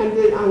as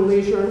dependent on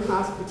leisure and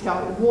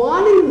hospitality.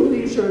 Wanting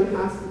leisure and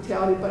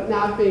hospitality, but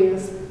not being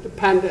as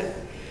dependent.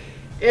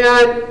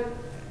 And,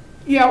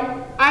 you know,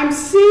 I'm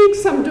seeing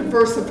some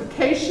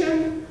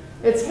diversification.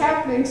 It's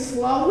happening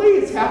slowly.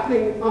 It's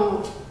happening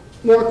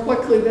more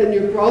quickly than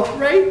your growth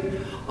rate. You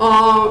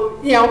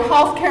know,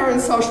 healthcare and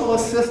social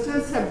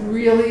assistance have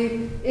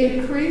really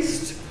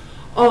increased,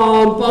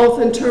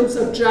 both in terms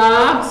of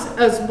jobs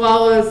as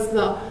well as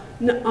the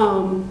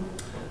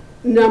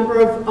number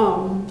of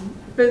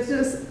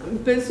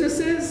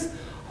businesses.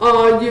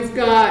 You've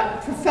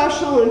got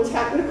professional and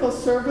technical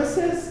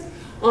services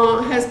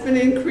has been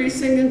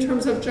increasing in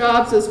terms of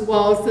jobs as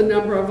well as the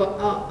number of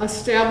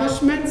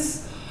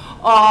establishments.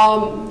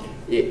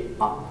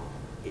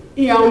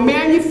 You know,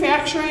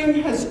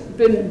 manufacturing has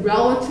been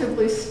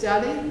relatively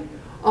steady,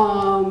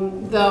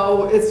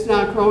 though it's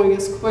not growing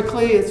as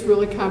quickly. It's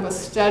really kind of a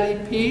steady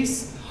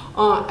piece.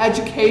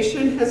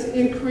 Education has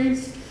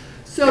increased.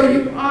 So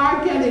you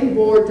are getting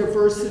more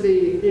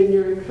diversity in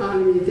your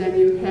economy than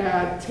you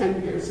had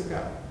 10 years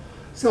ago.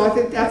 So I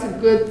think that's a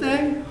good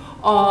thing.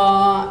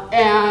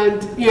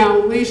 And, you know,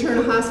 leisure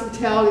and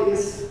hospitality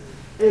is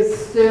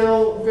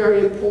still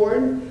very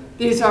important.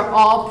 These are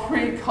all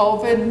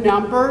pre-COVID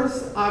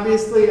numbers.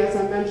 Obviously, as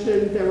I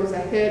mentioned, there was a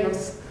hit of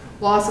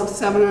loss of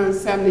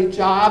 770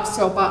 jobs,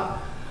 so about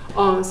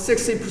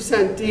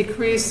 60%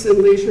 decrease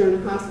in leisure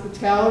and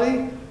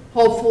hospitality.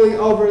 Hopefully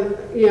over,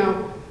 you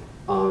know,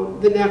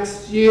 the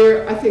next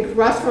year, I think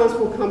restaurants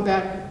will come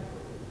back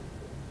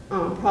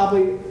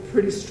probably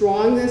pretty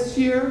strong this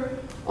year.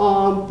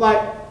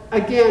 But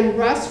again,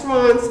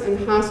 restaurants and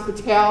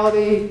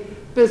hospitality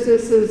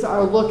businesses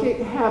are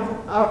learning on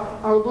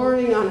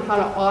how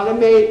to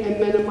automate and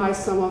minimize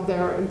some of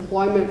their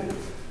employment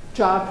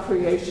job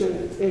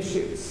creation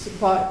issues.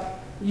 But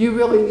you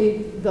really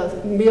need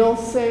the meal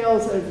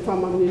sales and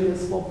from a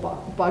municipal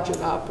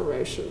budget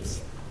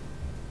operations.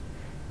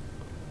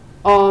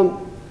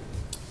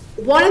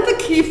 One of the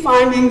key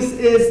findings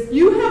is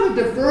you have a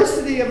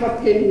diversity of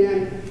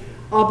opinion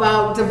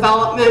about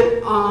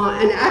development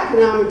and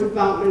economic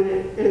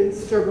development in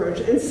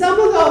Sturbridge. And some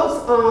of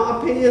those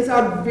opinions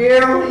are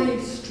very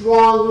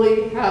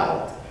strongly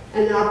held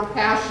and are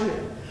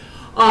passionate.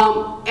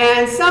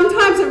 And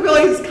sometimes it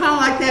really is kind of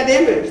like that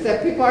image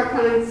that people are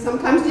kind of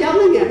sometimes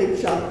yelling at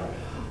each other.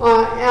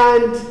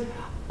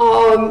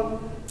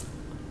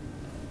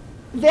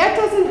 That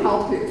doesn't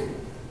help you.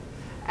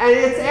 And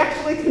it's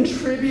actually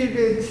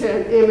contributed to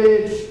an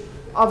image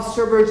of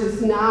Sturbridge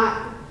as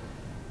not.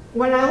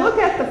 When I look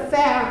at the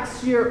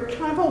facts, you're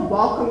kind of a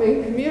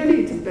welcoming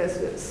community to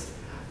business.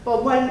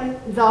 But when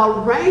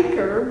the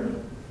rancor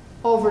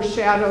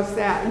overshadows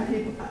that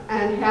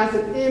and has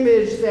an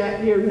image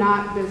that you're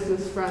not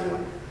business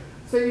friendly.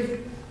 So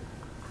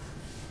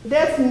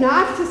that's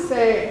not to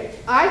say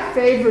I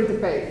favor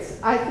debates.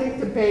 I think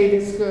debate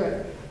is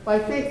good.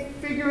 But I think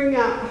figuring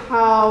out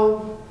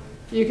how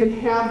you can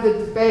have the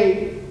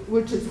debate,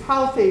 which is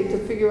healthy, to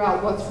figure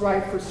out what's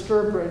right for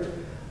Sturbridge,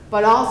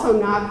 but also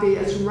not be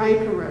as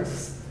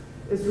rancorous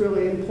is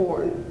really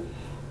important.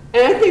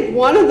 And I think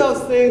one of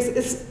those things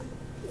is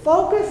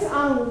focus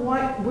on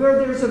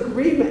where there's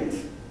agreement.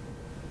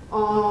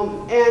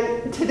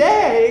 And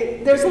today,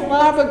 there's a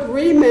lot of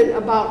agreement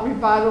about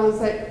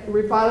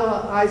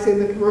revitalizing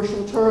the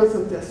commercial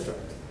tourism district.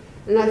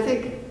 And I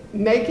think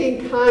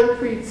making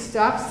concrete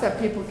steps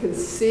that people can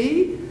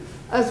see,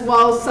 as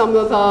well as some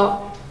of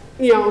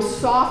the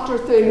softer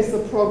things, the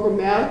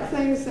programmatic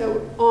things that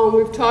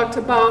we've talked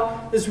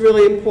about, is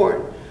really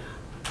important.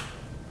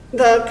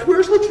 The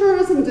commercial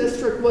tourism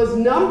district was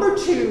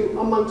 #2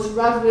 amongst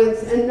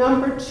residents and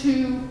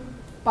 #2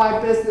 by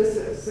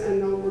businesses,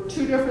 and there were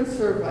 2 different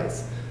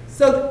surveys.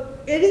 So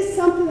it is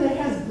something that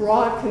has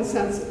broad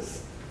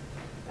consensus.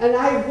 And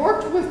I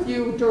worked with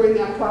you during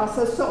that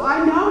process, so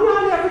I know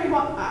not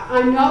everyone,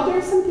 I know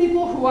there's some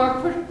people who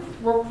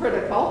were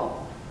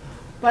critical,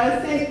 but I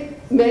think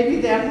maybe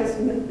that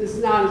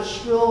is not as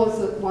shrill as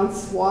it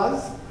once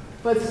was,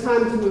 but it's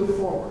time to move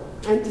forward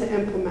and to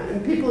implement.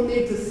 And people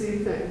need to see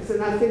things.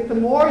 And I think the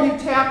more you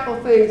tackle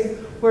things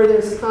where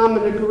there's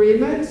common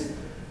agreement,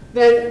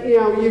 then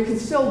you can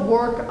still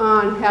work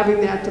on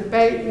having that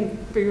debate and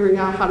figuring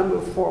out how to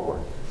move forward.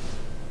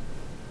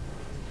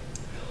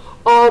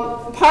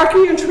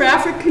 Parking and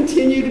traffic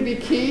continue to be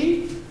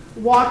key.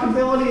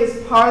 Walkability is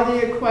part of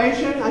the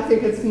equation. I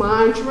think it's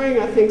monitoring.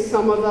 I think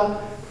some of the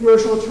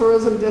commercial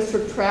tourism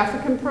district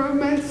traffic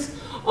improvements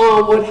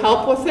would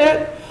help with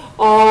it.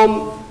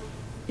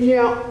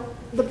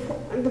 The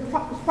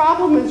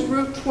problem is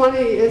Route 20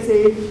 is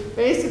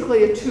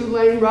basically a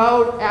 2-lane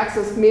road.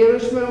 Access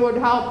management would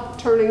help.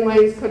 Turning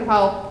lanes could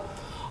help.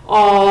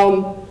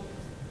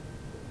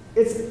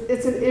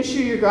 It's an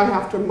issue you're going to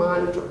have to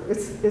monitor.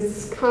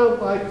 It's kind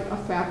of like a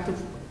fact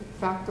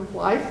of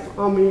life.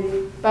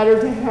 Better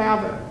to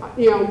have it.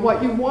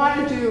 What you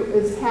want to do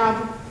is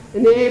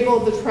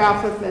enable the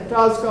traffic that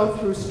does go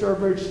through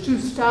Sturbridge to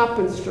stop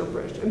in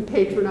Sturbridge and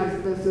patronize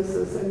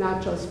businesses and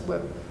not just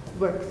whip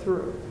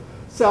through.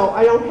 So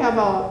I don't have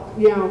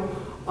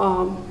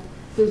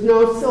there's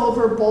no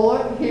silver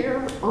bullet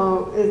here,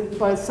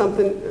 but it's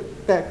something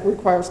that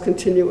requires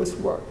continuous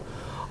work.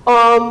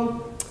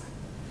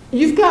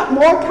 You've got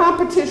more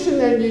competition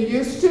than you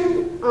used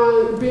to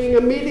being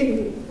a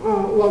meeting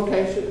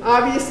location.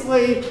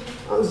 Obviously,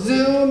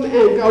 Zoom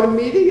and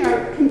GoToMeeting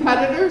are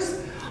competitors.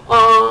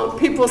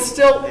 People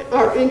still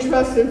are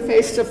interested in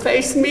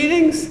face-to-face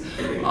meetings.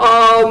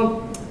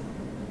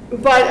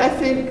 But I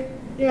think,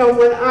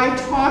 when I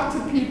talk to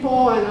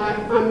people, and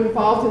I'm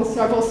involved in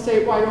several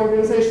statewide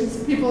organizations,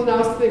 people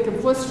now think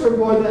of Worcester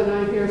more than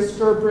I hear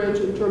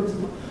Sturbridge in terms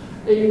of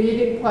a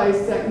meeting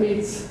place that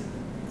meets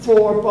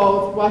for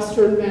both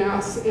Western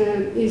Mass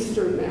and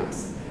Eastern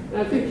Mass. And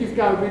I think you've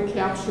got to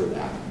recapture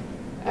that.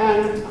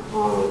 And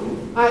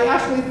I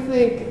actually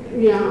think,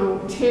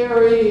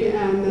 Terry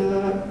and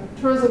the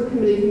Tourism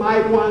Committee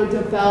might want to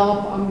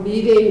develop a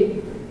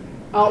meeting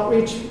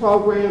outreach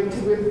program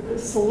to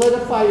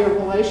solidify your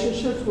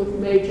relationships with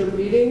major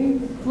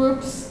meeting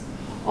groups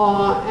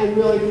and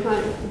really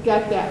kind of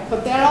get that.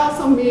 But that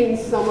also means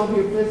some of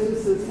your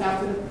businesses have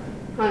to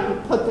kind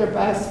of put their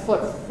best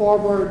foot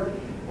forward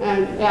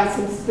and add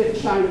some spit,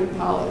 shine, and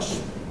polish.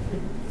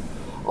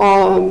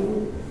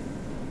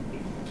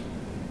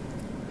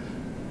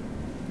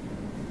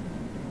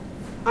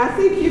 I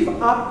think you've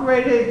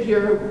upgraded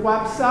your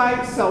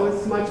website, so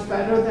it's much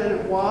better than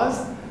it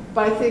was.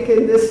 But I think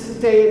in this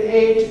day and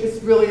age,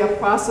 it's really a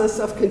process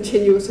of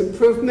continuous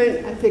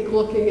improvement. I think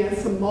looking at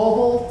some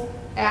mobile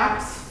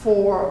apps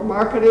for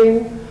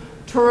marketing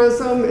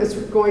tourism is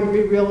going to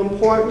be real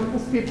important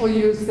because people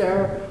use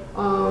their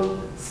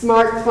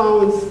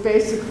smartphones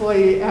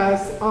basically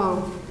as,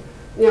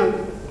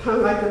 kind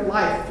of like their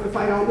life. If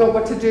I don't know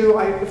what to do,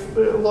 I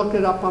look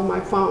it up on my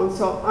phone.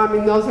 So,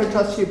 those are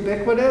just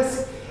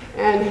ubiquitous.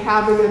 And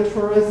having a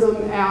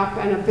tourism app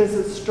and a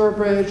Visit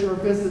Sturbridge or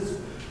Visit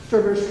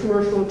Sturbridge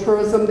Commercial and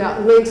Tourism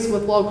that links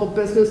with local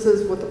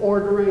businesses with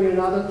ordering and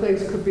other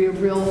things could be a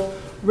real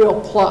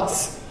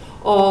plus.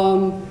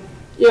 Again,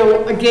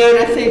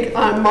 I think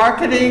on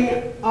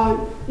marketing,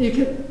 you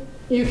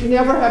can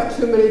never have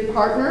too many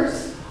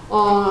partners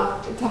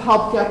to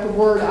help get the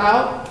word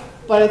out,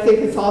 but I think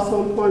it's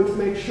also important to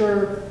make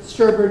sure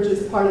Sturbridge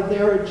is part of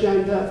their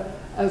agenda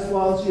as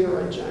well as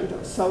your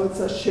agenda, so it's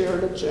a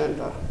shared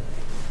agenda.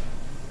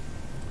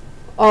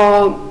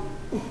 I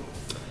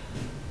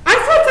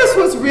thought this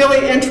was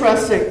really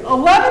interesting.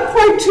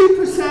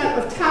 11.2%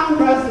 of town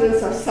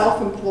residents are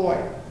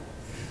self-employed.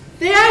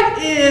 That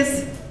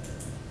is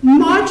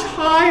much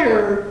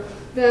higher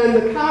than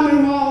the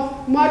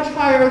Commonwealth, much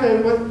higher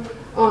than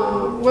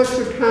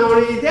Worcester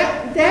County.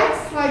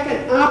 That's like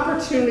an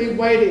opportunity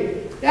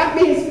waiting. That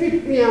means,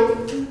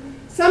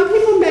 some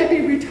people may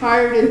be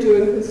retired and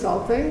doing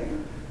consulting,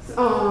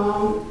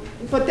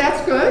 but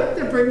that's good.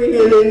 They're bringing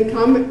in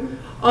income.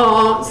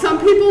 Some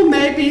people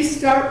maybe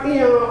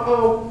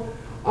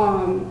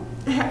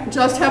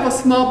just have a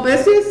small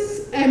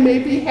business and may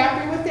be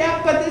happy with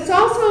that, but it's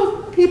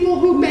also people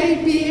who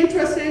may be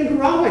interested in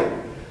growing.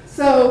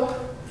 So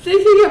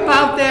thinking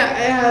about that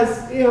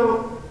as, you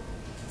know,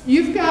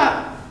 you've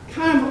got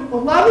kind of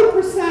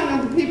 11%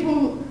 of the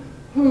people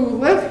who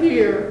live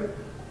here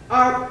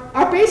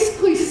are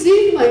basically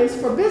seedlings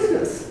for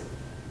business.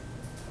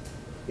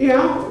 You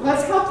know,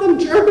 let's help them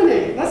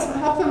germinate, let's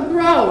help them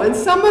grow. And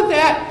some of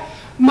that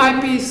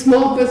might be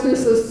small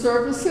businesses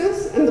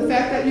services, and the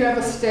fact that you have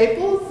a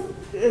Staples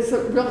is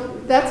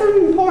that's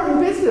an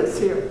important business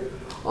here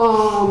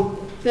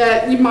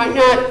that you might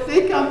not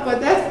think of,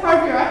 but that's part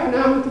of your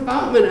economic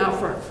development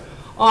effort,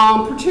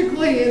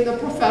 particularly in the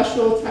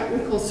professional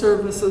technical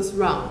services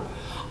realm.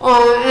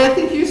 And I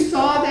think you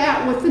saw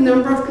that with the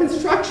number of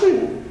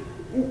construction,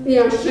 you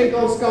know,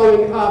 shingles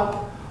going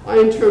up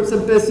in terms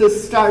of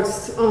business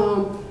starts.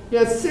 You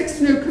had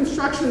 6 new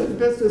construction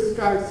business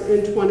starts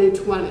in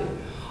 2020.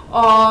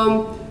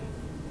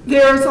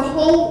 There's a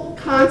whole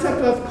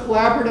concept of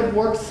collaborative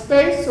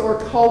workspace or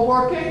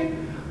co-working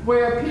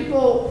where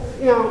people,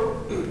 you know,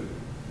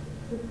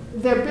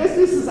 their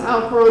businesses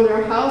outgrown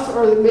their house,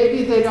 or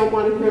maybe they don't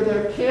want to hear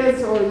their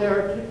kids or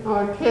their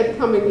kid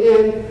coming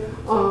in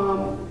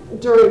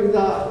during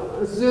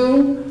the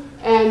Zoom.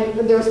 And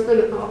there's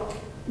been,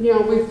 you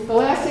know, the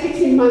last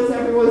 18 months,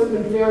 everyone's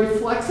been very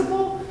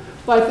flexible.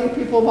 But I think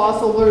people have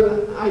also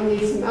learned that I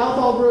need some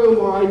elbow room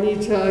or I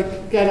need to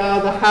get out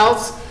of the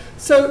house.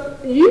 So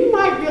you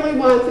might really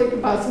want to think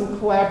about some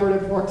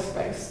collaborative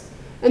workspace.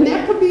 And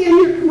that could be in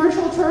your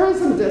commercial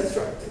tourism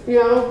district, you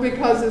know,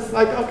 because it's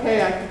like,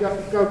 okay, I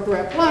could go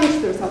grab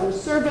lunch, there's other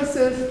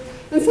services.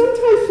 And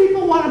sometimes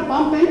people want to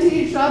bump into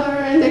each other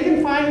and they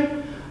can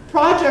find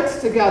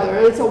projects together.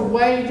 And it's a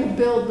way to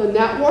build the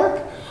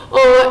network.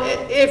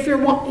 If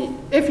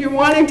you're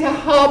wanting to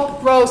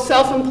help grow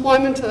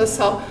self-employment to the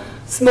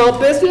small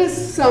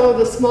business, some of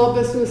the small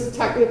business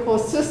technical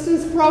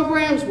assistance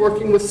programs,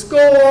 working with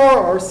SCORE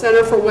or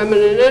Center for Women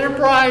in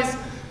Enterprise,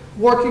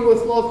 working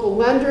with local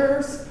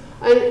lenders,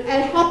 and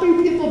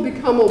helping people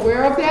become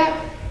aware of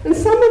that. And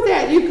some of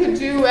that you could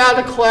do at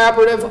a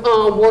collaborative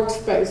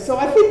workspace. So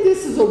I think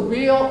this is a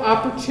real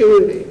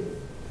opportunity.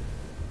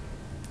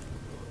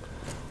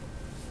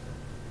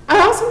 I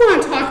also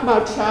want to talk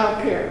about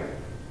childcare.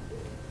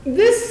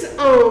 This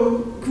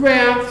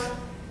graph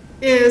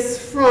is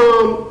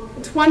from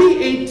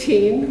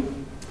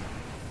 2018,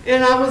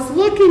 and I was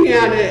looking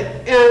at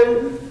it,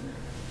 and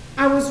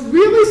I was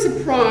really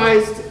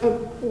surprised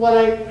of what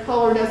I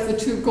colored as the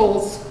 2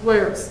 gold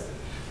squares.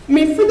 I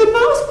mean, for the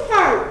most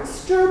part,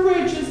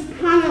 Sturbridge is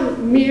kind of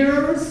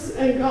mirrors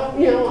and go,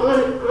 you know,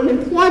 on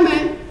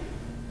unemployment.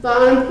 The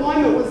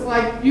unemployment was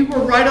like you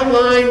were right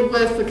aligned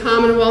with the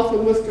Commonwealth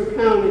of Worcester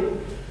County.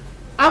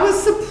 I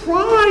was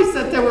surprised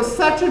that there was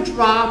such a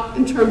drop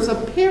in terms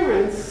of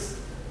parents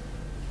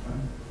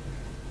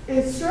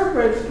in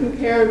Sturbridge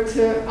compared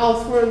to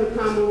elsewhere in the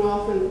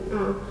Commonwealth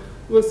and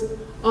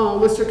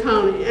Worcester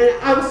County.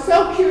 And I was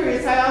so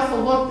curious, I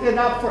also looked it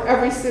up for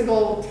every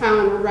single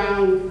town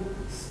around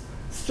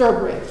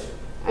Sturbridge,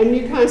 and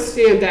you kind of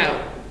stand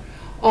out.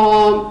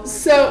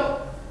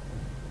 So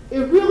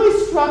it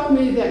really struck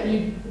me that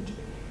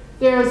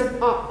there's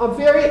a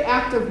very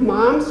active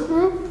moms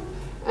group,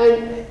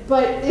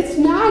 but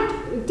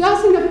it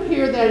doesn't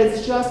appear that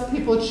it's just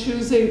people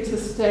choosing to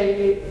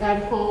stay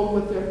at home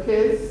with their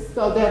kids,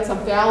 so that's a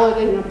valid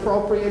and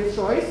appropriate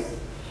choice.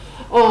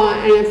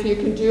 And if you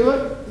can do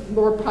it,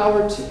 more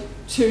power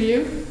to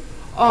you.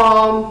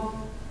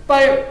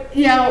 But,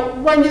 you know,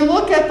 when you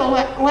look at the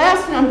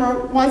last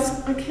number,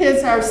 once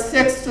kids are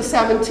 6 to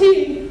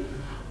 17,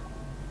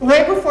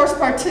 labor force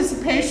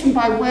participation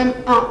by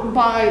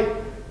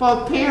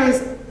both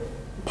parents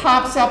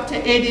pops up to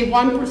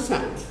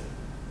 81%.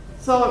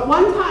 So at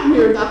one time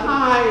you're the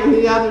high and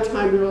the other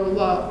time you're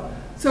low.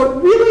 So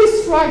it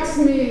really strikes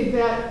me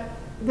that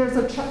there's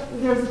a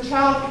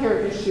child care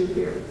issue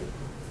here.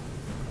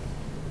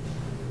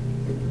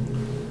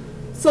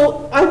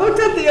 So I looked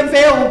at the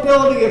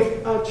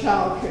availability of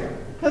child care,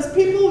 because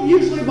people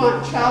usually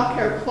want child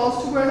care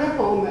close to where their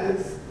home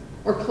is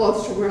or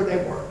close to where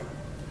they work.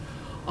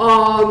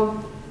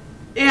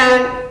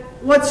 And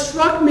what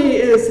struck me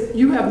is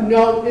you have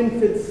no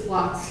infant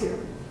slots here.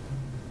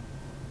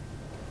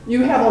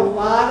 You have a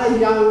lot of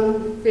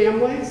young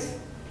families.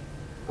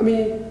 I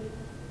mean,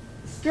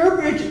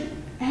 Sturbridge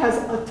has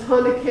a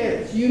ton of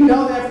kids. You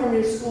know that from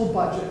your school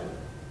budget.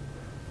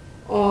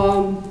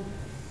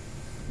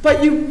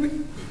 But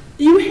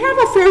you have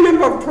a fair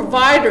number of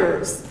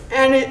providers,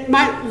 and it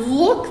might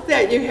look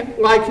that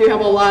like you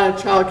have a lot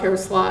of child care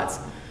slots.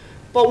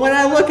 But when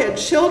I look at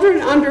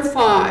children under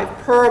 5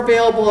 per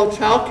available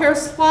child care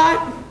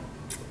slot,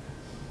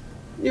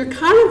 you're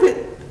kind of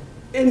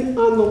on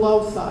the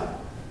low side.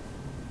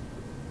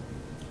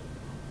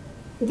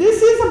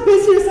 This is a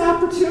business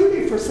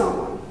opportunity for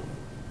someone.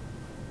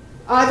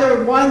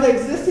 Either one of the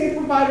existing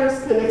providers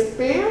can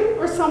expand,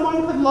 or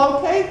someone could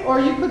locate, or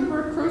you could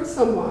recruit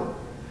someone.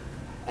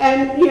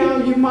 And, you know,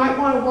 you might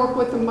want to work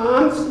with the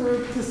moms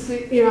group to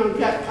see, you know,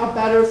 get a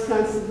better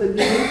sense of the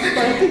needs,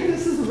 but I think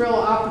this is a real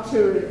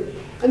opportunity.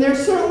 And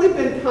there's certainly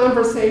been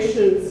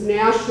conversations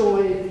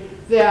nationally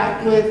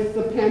that with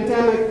the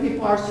pandemic,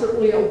 people are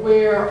certainly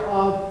aware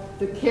of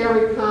the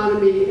care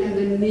economy and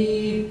the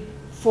need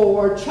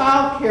for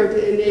childcare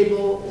to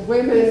enable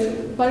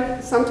women,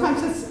 but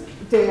sometimes it's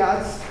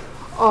dads,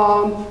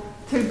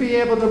 to be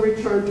able to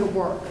return to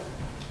work.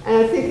 And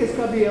I think it's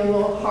going to be a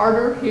little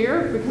harder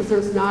here because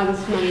there's not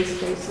as many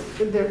spaces.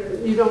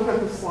 You don't have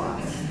the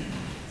slots.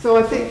 So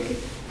I think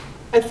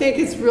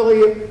it's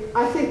really,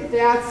 I think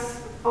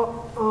that's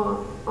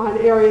an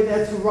area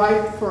that's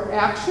ripe for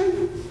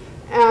action.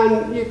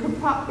 And you could,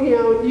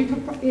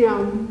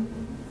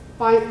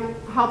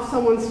 help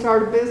someone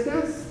start a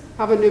business,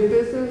 have a new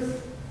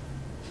business,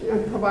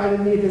 and provide a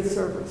needed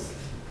service.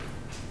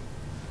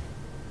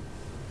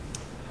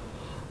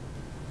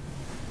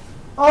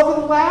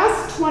 Over the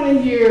last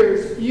 20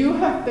 years, you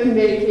have been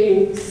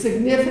making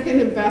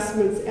significant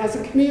investments as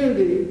a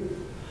community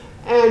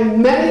and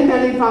many,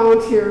 many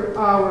volunteer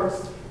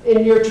hours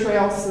in your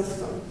trail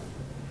system.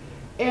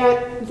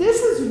 And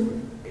this is,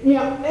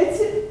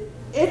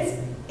 it's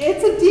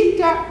a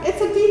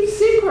deep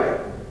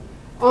secret.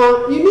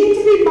 You need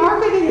to be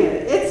marketing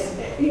it. It's,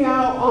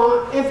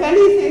 if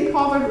anything,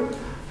 COVID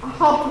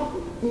helped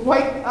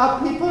wake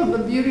up people to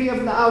the beauty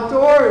of the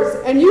outdoors.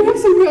 And you have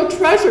some real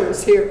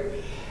treasures here.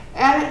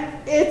 And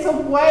it's a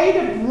way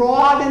to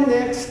broaden the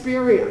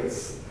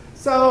experience.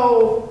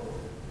 So,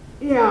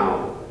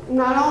 not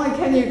only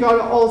can you go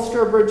to Old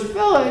Sturbridge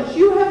Village,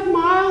 you have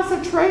miles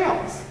of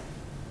trails.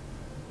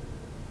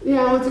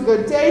 It's a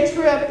good day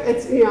trip.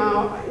 It's,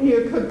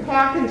 you could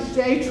package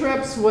day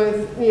trips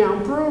with,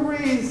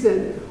 breweries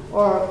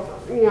or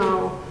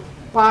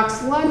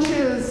box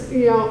lunches.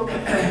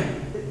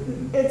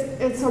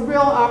 It's a real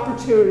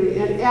opportunity,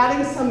 and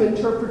adding some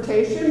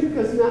interpretation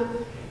because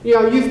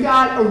you've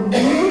got a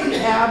really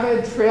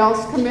avid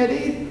trails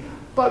committee,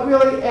 but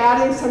really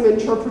adding some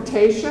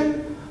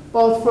interpretation,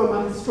 both from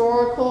a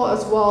historical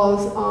as well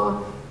as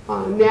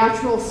a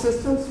natural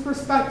systems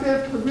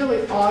perspective, could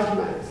really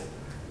augment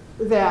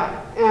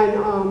that. And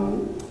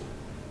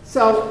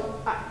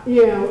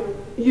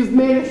you've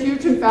made a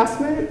huge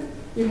investment.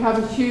 You have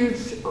a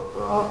huge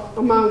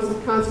amounts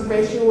of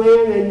conservation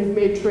land, and you've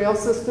made trail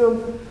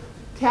system.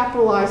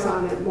 Capitalize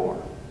on it more.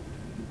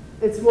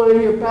 It's one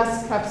of your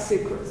best kept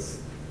secrets.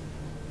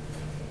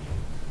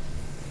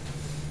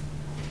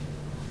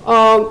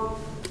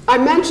 I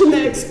mentioned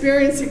the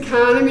experience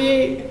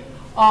economy.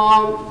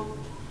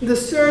 The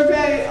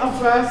survey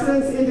of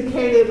residents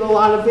indicated a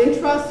lot of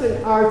interest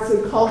in arts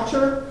and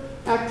culture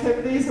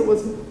activities. It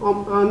was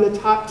on the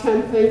top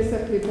 10 things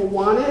that people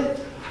wanted.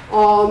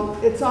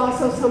 It's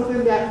also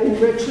something that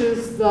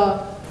enriches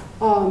the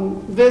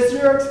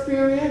visitor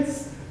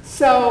experience.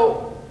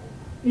 So,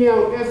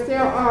 if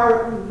there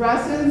are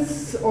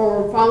residents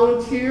or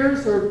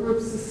volunteers or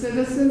groups of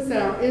citizens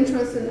that are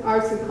interested in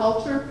arts and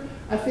culture,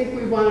 I think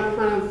we want to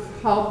kind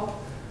of help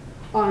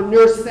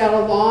nurse that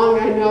along.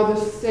 I know the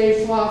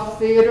Stage Loft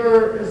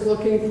Theater is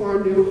looking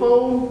for a new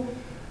home.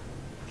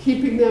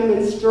 Keeping them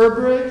in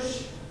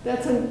Sturbridge,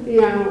 that's is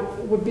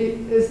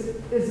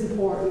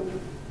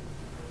important.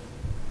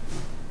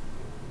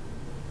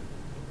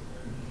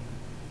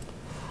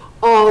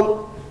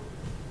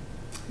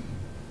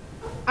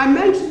 I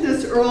mentioned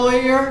this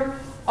earlier.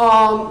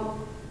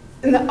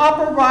 In the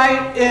upper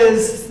right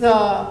is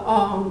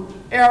the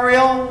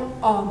aerial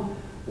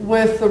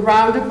with the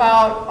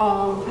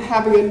roundabout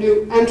having a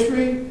new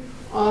entry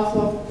off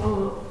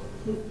of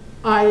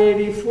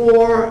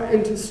I-84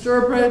 into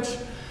Sturbridge.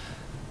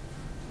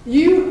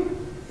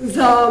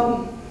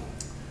 The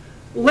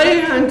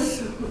land,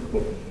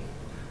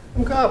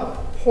 I'm going to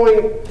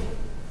point.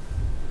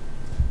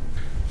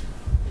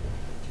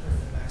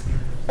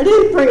 I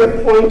didn't bring a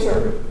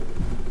pointer.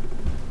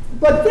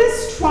 But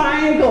this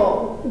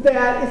triangle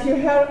that if you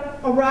had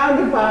a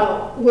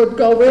roundabout would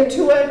go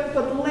into it,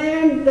 but the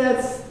land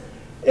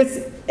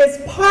it's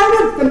part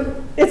of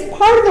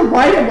the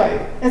right of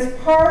way. It's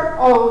part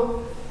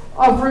of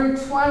Route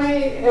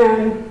 20,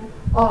 and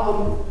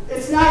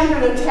it's not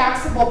even a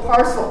taxable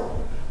parcel.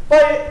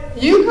 But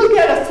you could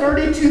get a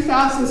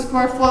 32,000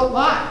 square foot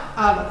lot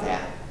out of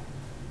that,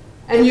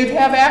 and you'd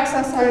have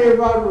access on your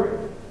rotary.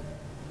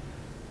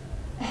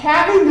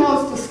 Having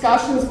those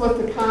discussions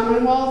with the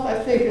Commonwealth, I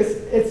think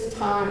it's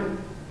time.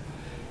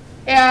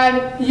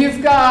 And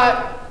you've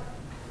got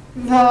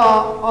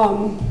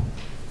the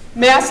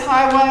Mass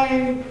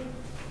Highway,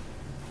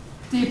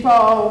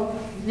 Depot,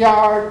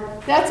 Yard,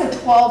 that's a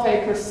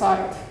 12-acre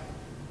site.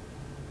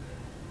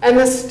 And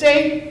the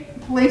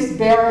state police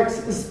barracks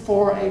is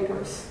 4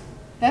 acres.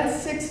 That's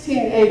 16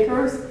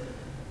 acres.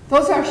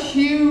 Those are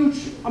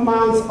huge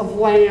amounts of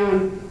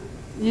land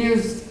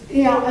used.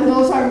 And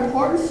those are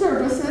important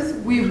services.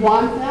 We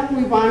want them.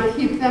 We want to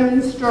keep them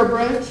in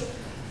Sturbridge.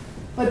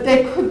 But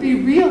they could be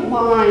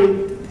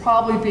realigned to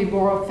probably be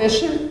more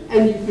efficient,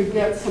 and you could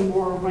get some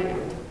more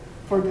land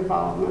for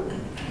development.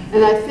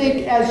 And I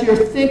think as you're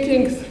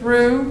thinking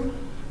through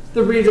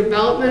the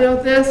redevelopment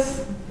of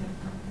this,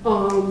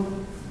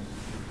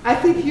 I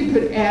think you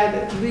could add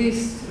at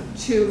least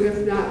 2,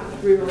 if not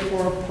 3 or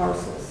 4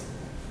 parcels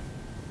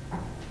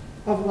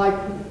of like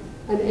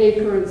an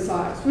acre in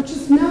size, which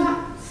is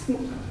not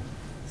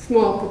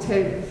small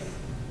potatoes.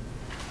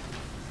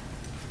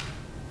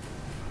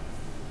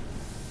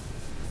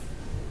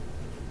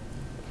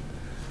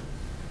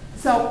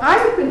 So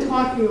I've been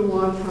talking a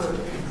long time,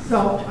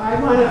 so I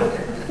want to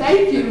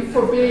thank you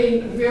for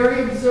being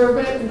very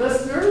observant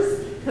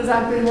listeners, because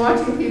I've been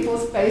watching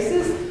people's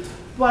faces.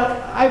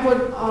 But I'd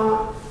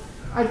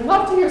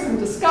love to hear some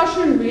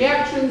discussion,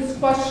 reactions,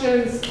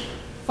 questions.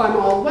 If I'm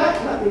all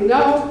wet, let me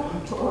know.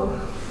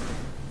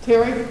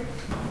 Terry?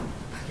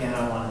 Again,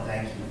 I want to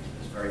thank you.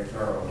 It's very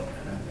thorough,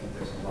 and I think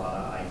there's a lot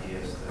of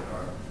ideas that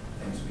are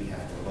things we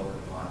have to look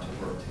upon to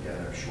work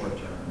together,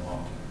 short-term and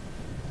long-term,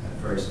 and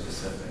very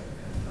specific.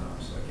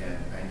 And so again,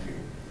 thank you.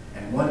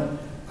 And one,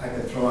 I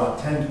could throw out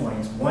 10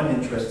 points. One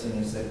interesting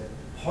is that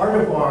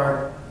part of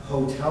our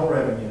hotel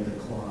revenue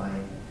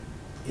decline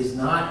is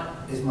not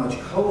as much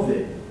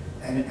COVID,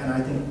 and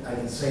I think I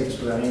can say this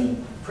without any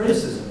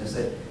criticism, is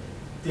that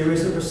there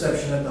is a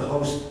perception that the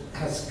host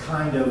has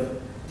kind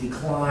of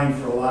declined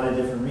for a lot of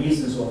different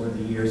reasons over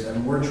the years,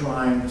 and we're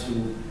trying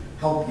to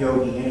help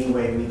Yogi any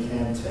way we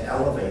can to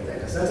elevate that,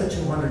 because that's a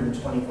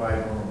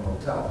 225-room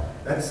hotel.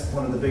 That's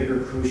one of the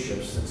bigger cruise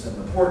ships that's in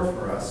the port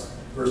for us,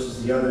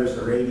 versus the others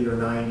are 80 or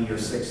 90 or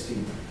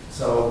 60.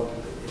 So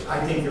I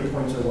think your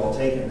points are well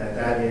taken,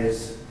 that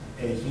is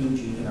a huge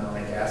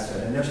economic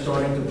asset. And they're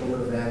starting to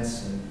book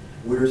events, and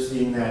we're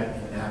seeing that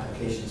in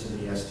applications to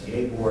the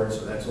STA board,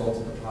 so that's all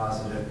to the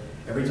positive.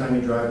 Every time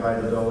you drive by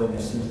the building,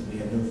 there seems to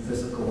be a new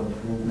physical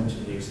improvement to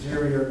the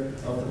exterior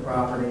of the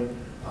property.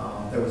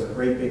 There was a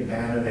great big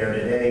banner there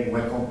today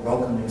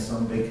welcoming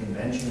some big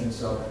convention.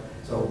 So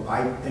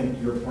I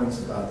think your points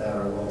about that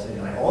are well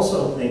taken. I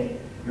also think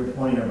your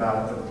point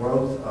about the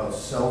growth of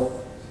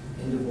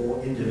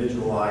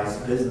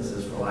individualized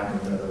businesses, for lack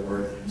of another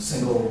word,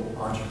 single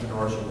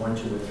entrepreneurs, or 1,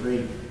 2, or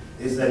 3,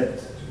 is that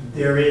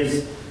there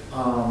is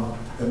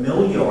the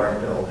Mill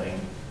Yard building.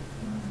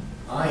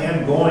 I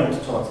am going to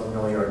talk to the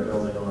Mill Yard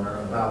building owner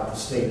about the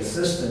state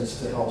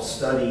assistance to help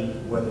study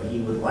whether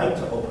he would like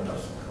to open up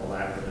some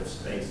collaborative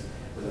space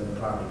within the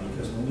property,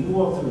 because when you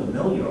walk through the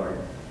Mill Yard,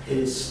 it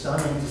is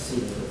stunning to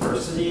see the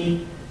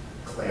diversity,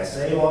 Class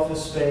A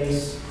office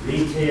space,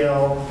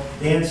 retail,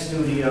 dance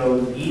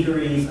studios,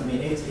 eateries. I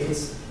mean,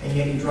 it's, and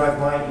yet you drive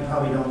by it, you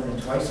probably don't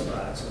think twice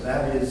about it. So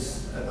that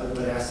is a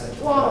good asset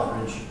to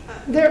Sturbridge.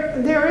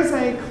 There is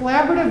a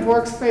collaborative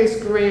workspace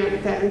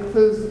grant that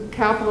includes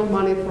capital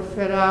money for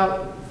fit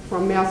out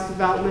from Mass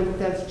Development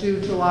that's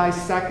due July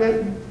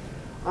 2nd.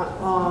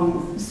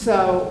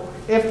 So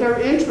if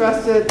they're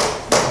interested,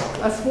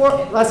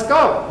 let's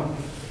go.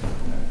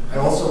 I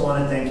also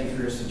want to thank you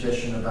for your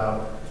suggestion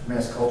about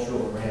Mass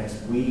Cultural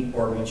grants. We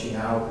are reaching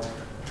out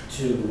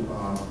to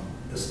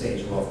the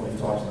stage loft. We've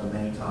talked to them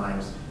many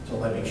times to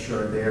make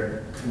sure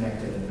they're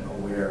connected and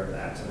aware of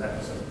that. So that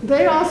was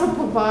They also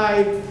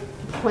provide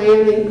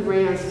planning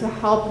grants to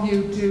help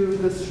you do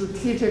the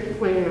strategic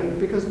plan,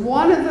 because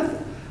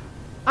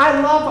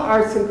I love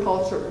arts and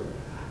culture,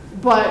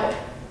 but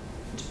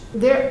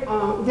there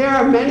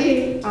are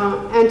many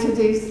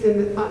entities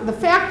in the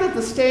fact that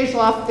the Stage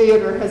Loft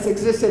Theater has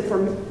existed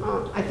for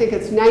I think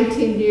it's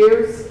 19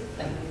 years.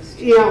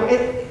 You know,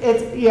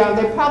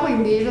 they probably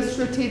need a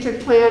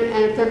strategic plan,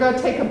 and if they're going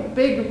to take a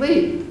big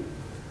leap,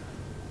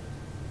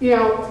 you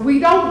know, we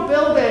don't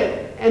build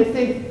it and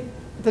think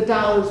the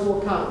dollars will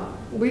come.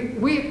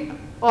 We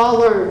all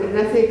learned, and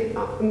I think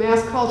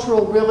Mass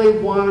Cultural really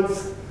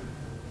wants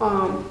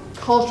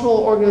cultural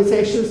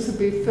organizations to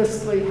be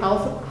fiscally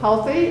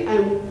healthy,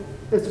 and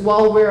is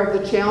well aware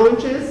of the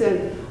challenges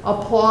and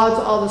applauds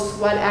all the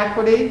sweat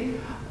equity,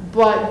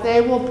 but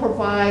they will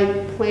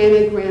provide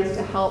planning grants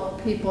to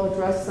help people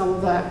address some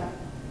of that,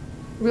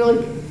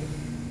 really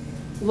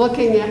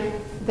looking at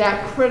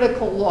that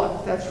critical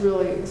look that's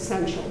really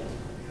essential.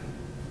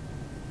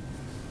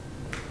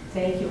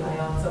 Thank you. I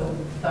also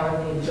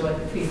thoroughly enjoyed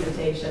the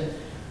presentation.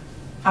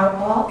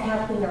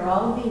 Kathleen, are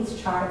all of these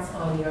charts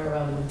on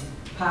your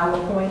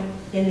PowerPoint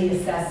in the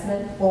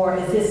assessment, or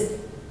is this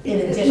in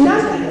addition to the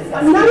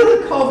assessment? None of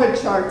the COVID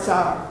charts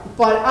are,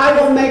 but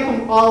I will make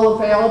them all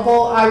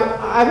available.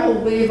 I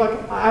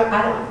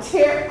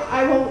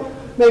will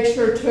make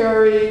sure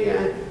Terry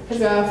and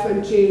Jeff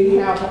and Jean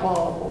have all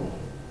of them.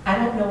 I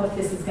don't know if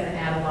this is going to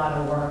add a lot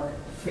of work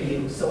for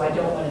you, so I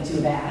don't want to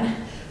do that.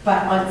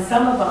 But on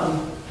some of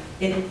them,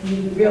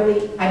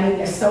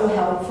 they're so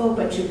helpful,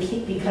 but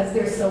because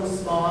they're so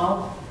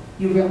small,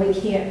 you really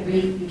can't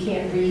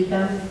read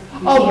them.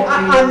 On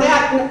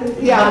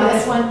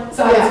this one?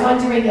 So I was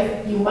wondering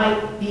if you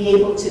might be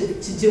able to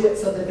do it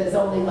so that there's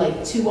only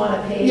like 2 on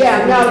a page.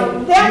 Yeah,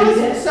 no, that was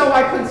so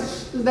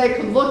they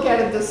could look at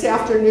it this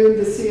afternoon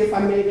to see if I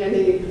made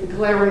any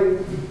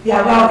glaring.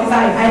 Yeah, well, because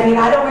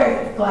I don't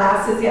wear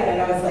glasses yet,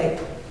 and I was like,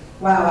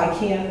 wow, I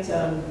can't,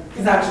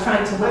 because I was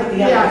trying to look at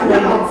the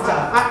unemployment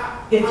stuff.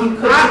 If you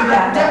could do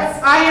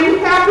that, I am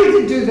happy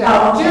to do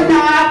that. Oh, okay. Do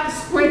not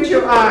squint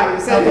your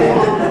eyes. Okay.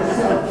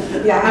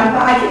 Yeah,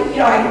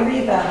 I can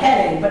read the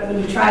heading, but when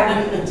you try to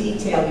read the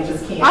detail, you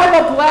just can't. I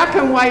have a black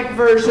and white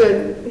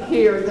version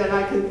here that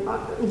I can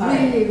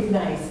leave.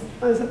 Nice.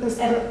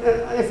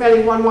 If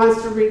anyone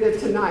wants to read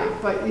it tonight,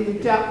 but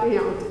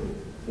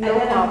And No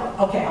then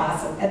problem. okay,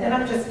 awesome. And then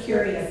I'm just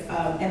curious,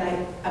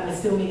 and I'm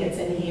assuming it's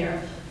in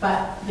here,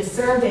 but the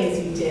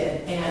surveys you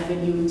did, and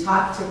when you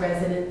talked to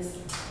resident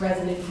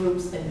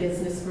groups and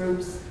business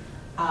groups,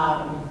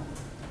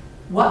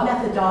 what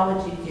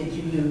methodology did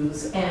you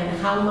use, and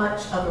how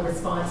much of a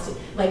response,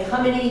 like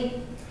how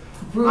many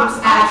groups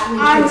actually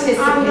participated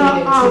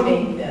to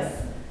make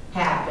this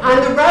happen? On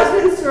the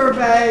resident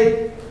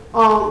survey,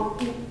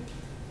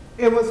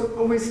 it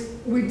was,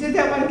 we did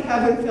that when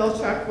Kevin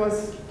Filchuk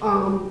was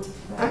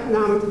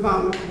economic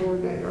development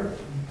coordinator.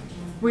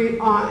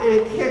 And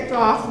it kicked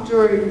off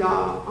during the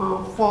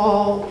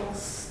fall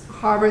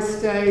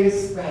harvest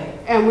days. Right.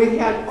 And we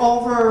had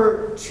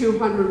over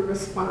 200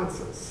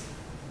 responses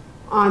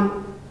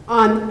on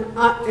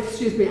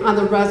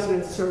the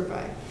resident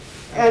survey.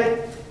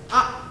 And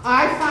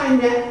I find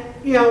that,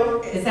 you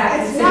know, Is that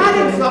it's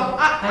considered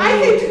not good?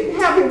 I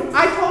think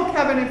I told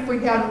Kevin if we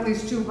had at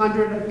least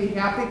 200, I'd be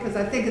happy, because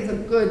I think it's a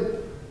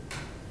good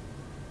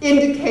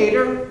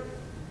indicator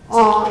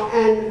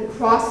and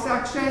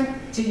cross-section.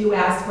 Do you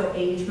ask what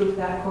age group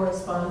that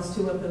corresponds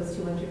to of those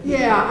 200 people?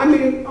 Yeah, I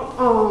mean,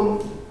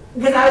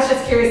 Because I was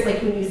just curious,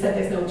 like when you said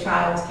there's no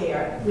child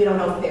care, we don't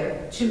know if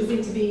they're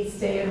choosing to be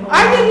stay-at-home.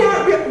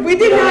 we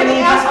did You know not what I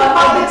mean? ask Of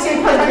about the the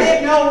 200, I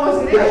didn't know it was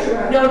an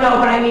issue. No,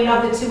 but I mean,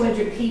 of the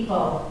 200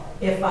 people,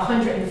 if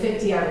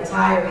 150 are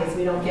retirees,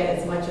 we don't get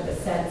as much of a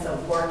sense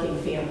of working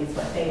families,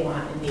 what they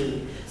want and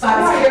need. So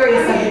I was Right,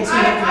 curious I of the mean,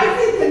 200. I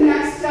think the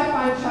next step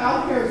on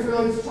childcare is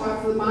really to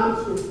talk to the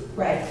moms group.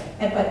 Right,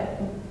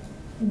 but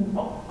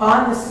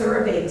on the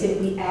survey, did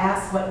we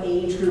ask what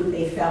age group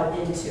they fell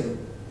into?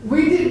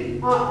 We did, If you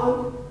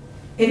know,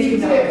 did. if you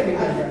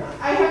remember.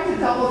 I have to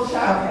double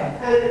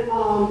check.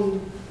 Okay.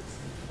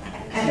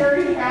 And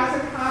Sherry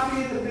has a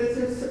copy of the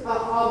business,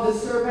 of the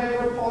survey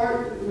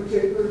report, which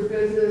includes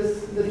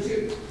the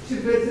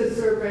two business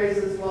surveys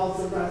as well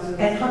as the residents.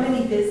 And how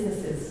many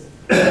businesses?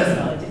 Did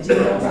you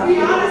know To roughly?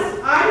 be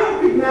honest, I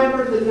don't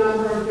remember the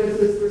number of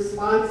business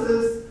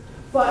responses,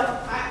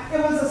 but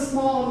it was a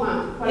small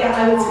amount. But Yeah,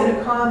 I was going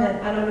to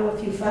comment, I don't know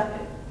if you felt,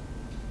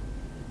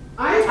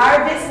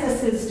 our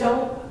businesses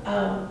don't,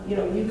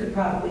 you could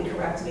probably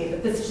correct me,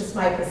 but this is just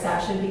my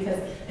perception, because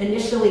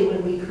initially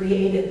when we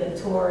created the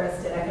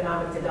tourist and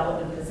economic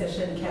development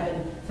position,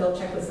 Kevin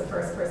Filchuk was the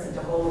first person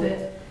to hold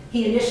it.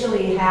 He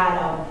initially had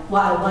a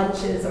lot of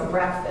lunches or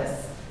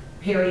breakfasts,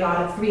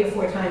 periodic, 3 or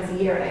 4 times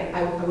a year, and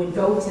I would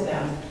go to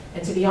them.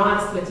 And to be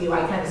honest with you,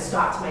 I kind of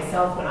stopped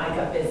myself when I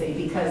got busy,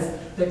 because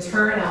the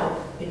turnout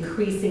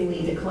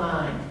increasingly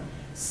declined.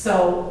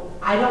 So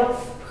I don't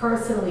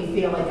personally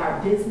feel like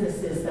our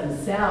businesses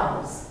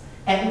themselves,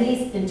 at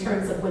least in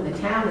terms of when the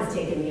town has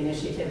taken the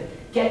initiative,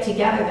 get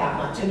together that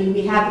much. I mean,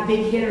 we had the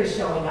big hitters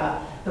showing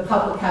up, the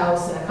Public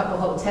House and a couple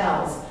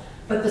hotels,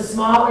 but the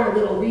smaller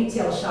little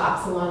retail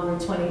shops along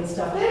Route 20 and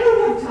stuff, They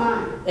don't have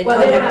time. well,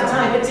 they don't have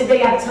time, but did they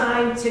have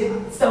time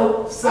to,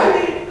 so I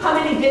mean, how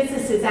many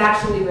businesses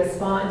actually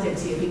responded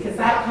to you? Because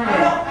that kind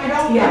of, I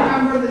don't yeah.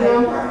 remember the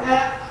number.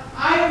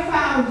 I have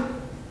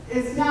found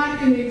it's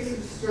not unique to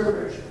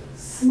Sturbridge.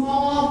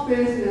 Small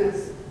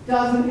business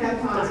doesn't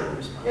have time.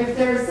 If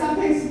there's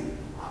something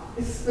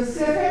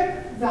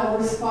specific, they'll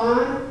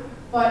respond.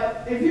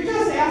 But if you're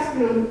just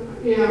asking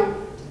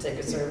them, Take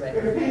a survey.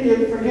 your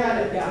opinion,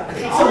 forget it. Yeah. The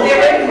So only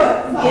their way-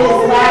 input the is only way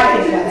to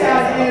lacking, do that's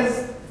that all.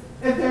 is,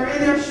 if they're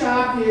in their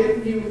shop,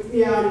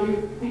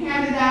 you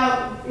hand it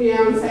out,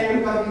 and say,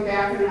 I'm going to be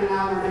back in an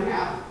hour and a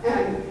half.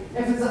 And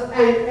if it's,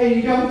 and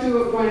you don't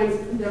do it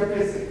when they're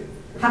busy.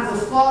 If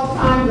it's a slow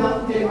time,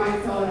 they might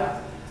fill it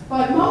up.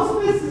 But most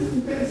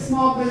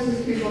small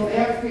business people, they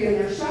have to be in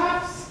their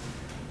shops.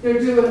 They're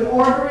doing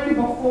ordering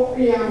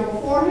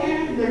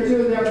beforehand. They're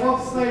doing their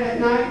books late at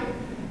night.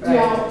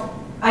 Right.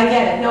 I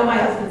get it. No, my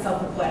husband's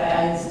self-employed.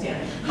 I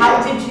understand.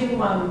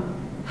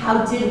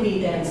 How did we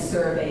then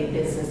survey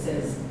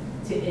businesses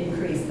to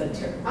increase the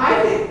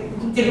I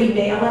think, Did we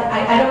mail it?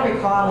 I don't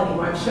recall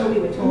anymore. I'm sure we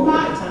were told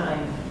at the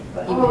time.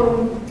 But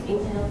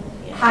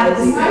how did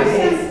we my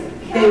survey?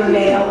 sense, They were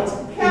mailed,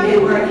 and they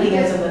weren't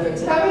hand delivered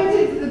to them. Kevin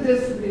did the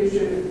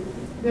distribution.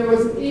 There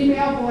was an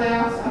email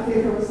blast. I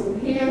think there was some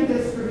hand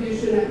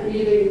distribution at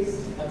meetings.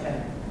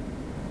 Okay.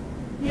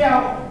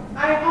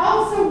 I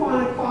also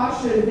want to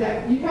caution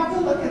that you have to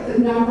look at the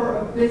number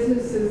of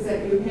businesses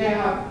that you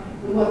have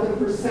and what the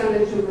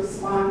percentage of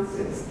response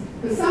is.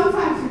 Because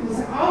sometimes people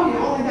say, oh, you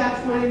only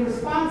got 20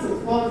 responses.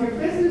 Well, if your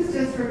business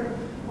district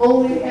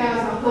only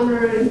has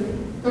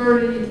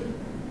 130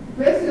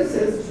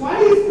 businesses,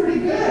 20 is pretty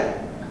good.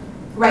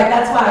 Right,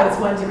 that's why I was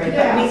wondering,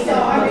 but we So,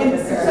 I can mean,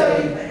 look at the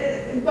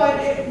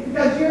survey.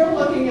 because you're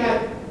looking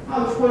at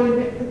how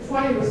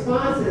 20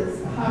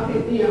 responses, how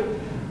can,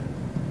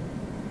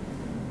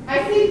 I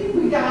think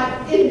we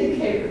got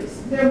indicators.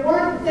 There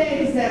weren't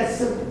things that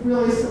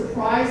really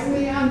surprised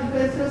me on the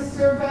business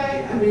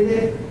survey. I mean,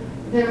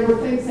 there were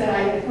things that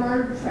I had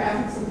heard,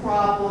 traffic's a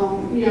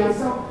problem,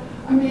 so,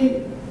 I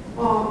mean,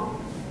 I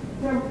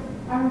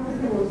don't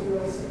think there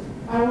was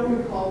I don't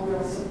recall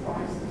real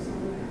surprises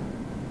on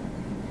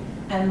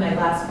And my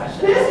last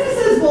question.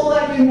 Businesses will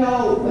let you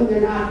know when they're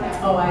not happy.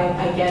 Oh,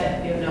 I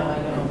get it, you know,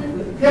 I know.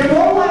 They're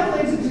more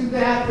likely to do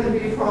that than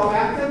be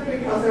proactive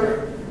because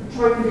they're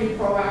trying to be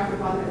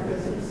proactive on their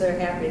business. They're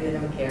happy, they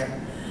don't care.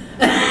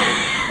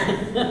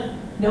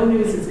 No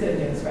news is good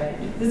news, right?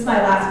 This is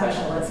my last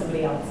question, I'll let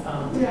somebody else.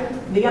 Yeah.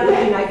 The other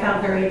thing I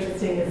found very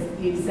interesting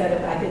is you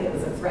said, I think it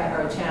was a threat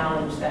or a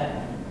challenge,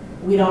 that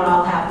we don't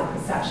all have the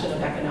perception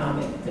of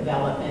economic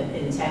development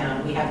in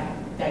town. We have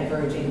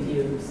diverging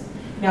views.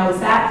 Now, is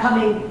that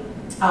coming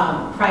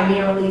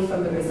primarily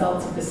from the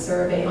results of the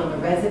survey on the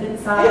resident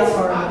side? It's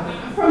Or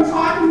from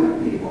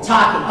talking with people.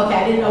 talking,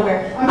 okay, I didn't know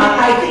where. I mean-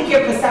 I think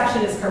your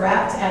perception is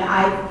correct, and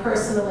I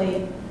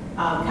personally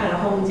kind of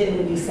honed in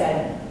when you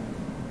said,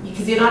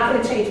 because you're not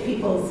going to change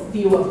people's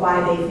view of why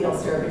they feel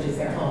Sturbridge is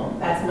their home.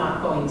 That's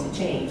not going to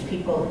change.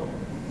 People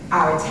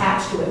are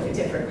attached to it for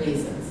different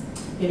reasons,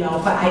 you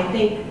know. But I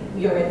think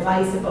your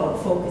advice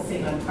about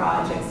focusing on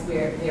projects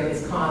where there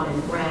is common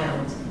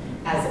ground,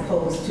 as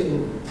opposed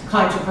to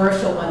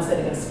controversial ones that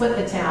are going to split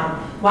the town.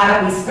 Why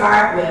don't we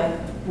start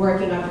with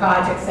working on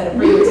projects that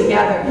bring it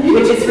together,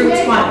 which is Route 20. You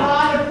can make a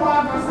lot of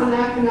progress on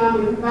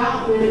economic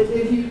development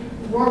if you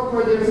work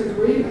where there's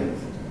agreement.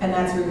 And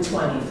that's Route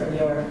 20 from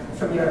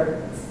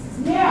your.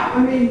 Yeah,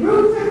 I mean,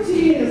 Route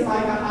 15 is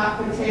like a hot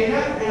potato,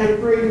 and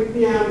it brings,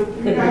 you know,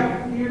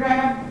 you're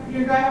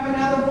gonna have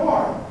another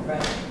war.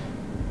 Right.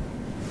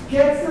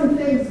 Get some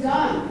things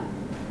done.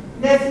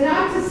 That's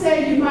not to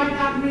say you might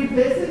not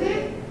revisit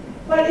it,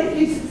 but if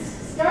you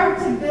start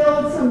to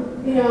build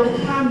some, you know,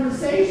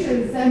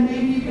 conversations, then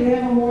maybe you can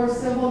have a more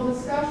civil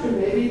discussion.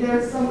 Maybe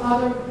there's some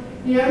other,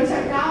 you know,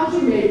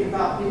 technology may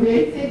develop. You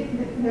may think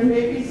that there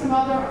may be some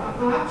other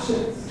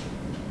options.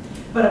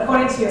 But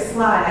according to your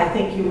slide, I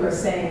think you were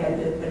saying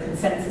that the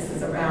consensus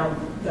is around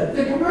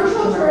The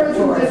commercial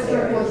tourism tourist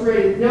district area. was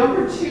rated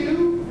number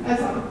 2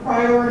 as a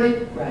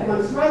priority Right.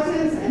 amongst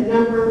residents and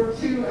number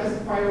 2 as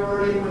a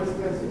priority amongst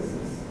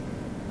businesses.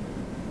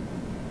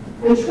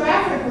 And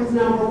traffic was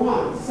number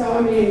 1. So, I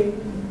mean,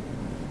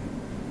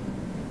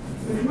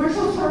 the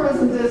commercial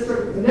tourism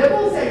district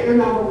nibbles at your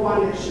number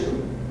 1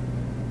 issue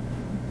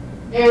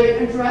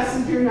and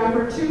addresses your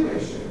number 2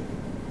 issue.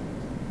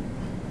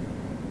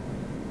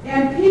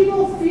 And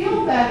people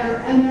feel better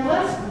and they're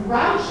less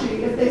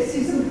grouchy if they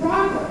see some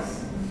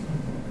progress.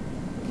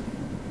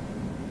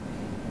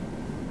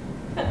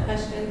 A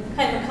question,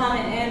 kind of a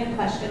comment and a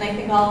question. I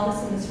think all of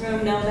us in this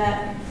room know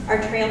that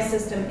our trail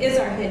system is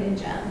our hidden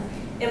gem.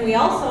 And we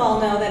also all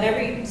know that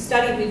every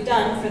study we've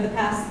done for the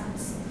past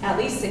at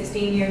least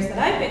 16 years that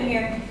I've been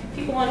here,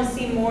 people want to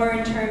see more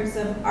in terms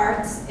of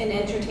arts and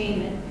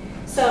entertainment.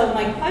 So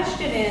my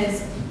question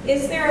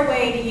is there a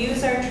way to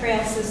use our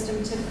trail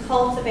system to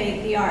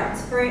cultivate the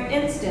arts? For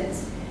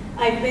instance,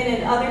 I've been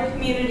in other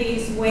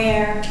communities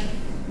where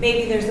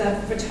maybe there's a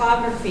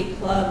photography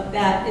club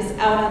that is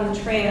out on the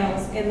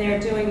trails and they're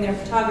doing their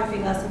photography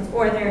lessons,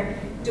 or they're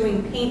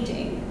doing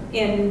painting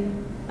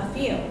in a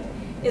field.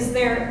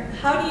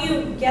 How do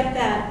you get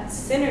that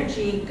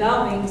synergy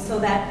going so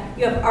that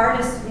you have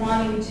artists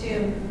wanting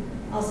to,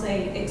 I'll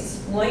say,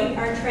 exploit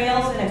our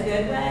trails in a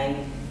good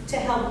way to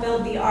help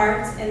build the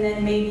arts, and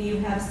then maybe you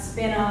have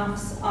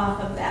spin-offs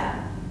off of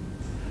that?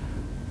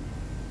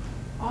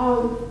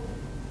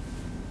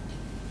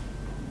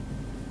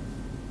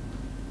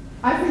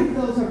 I think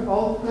those are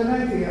both good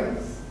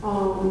ideas.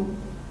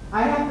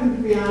 I happen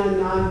to be on a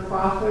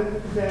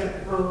nonprofit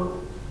that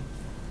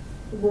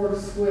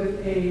works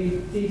with a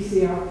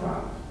DCR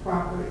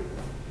property.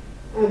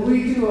 And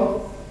we do a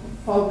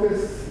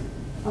focus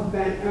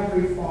event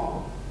every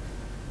fall.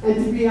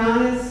 And to be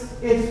honest,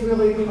 it's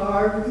really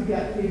hard to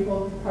get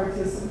people to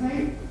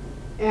participate.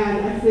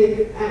 And I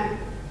think and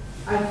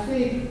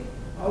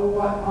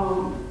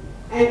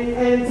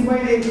it's a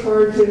way to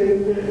encourage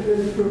and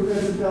improve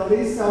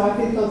visibility. So I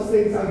think those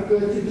things are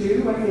good to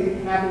do. I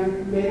think having a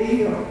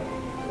committee, or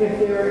if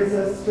there is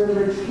a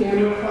Sturbridge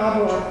Camera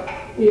Club, or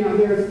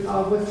there's a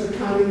Worcester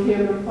County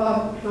Camera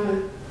Club, kind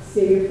of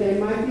seeing if they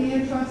might be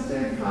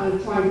interested, kind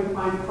of trying to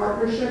find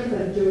partnerships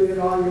and doing it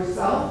all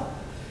yourself.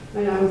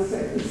 And I would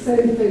say the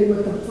same thing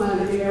with the plein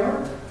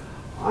air.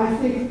 I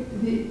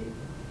think the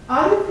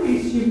other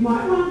piece you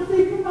might want to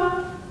think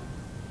about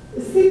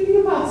is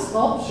thinking about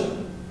sculpture.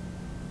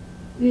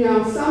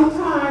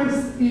 Sometimes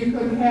you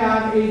could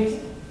have a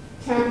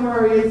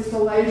temporary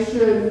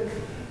installation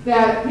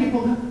that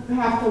people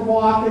have to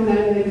walk and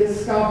then they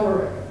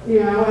discover it,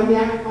 and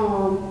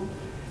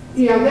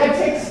that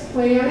takes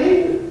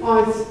planning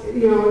on,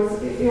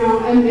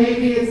 and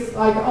maybe it's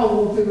like,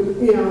 oh, we'll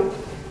do,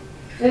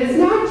 and it's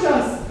not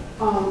just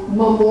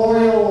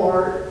memorial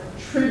or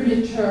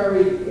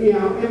tributary,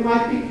 it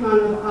might be kind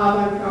of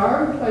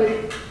avant-garde, but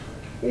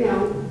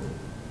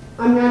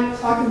I'm not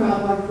talking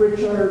about like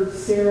Richard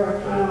Serra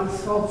kind of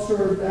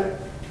sculpture that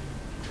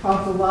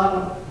caused a lot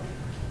of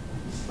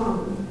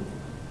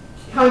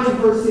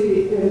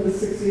controversy in the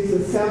 60s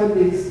and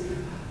 70s.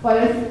 But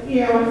I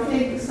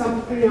think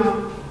some,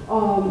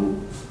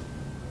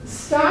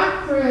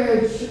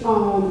 Stockbridge,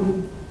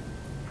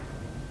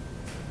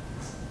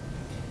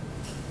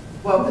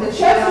 Well,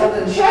 Pittsfield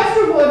and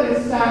Chesterwood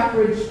and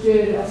Stockbridge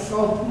has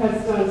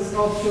done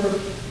sculpture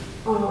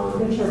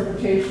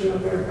interpretation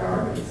of their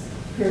gardens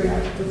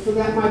periodically, so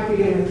that might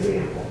be an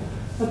example.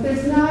 But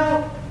there's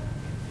not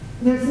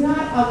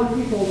other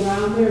people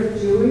around there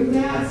doing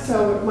that,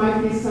 so it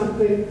might be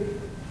something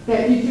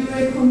that you do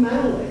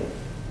incrementally,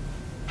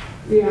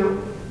 you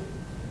know.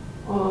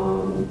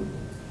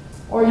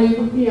 Or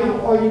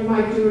you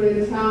might do it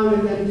in town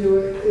and then do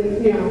it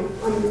in, you know,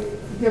 on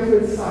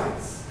different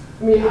sites.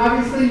 I mean,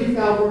 obviously you've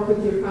got to work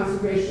with your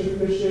Conservation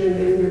Commission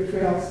and your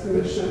Trails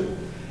Commission.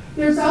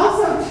 There's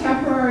also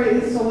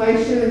temporary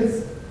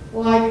installations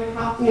like,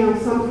 you know,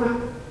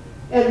 sometimes,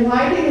 and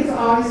lighting is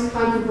always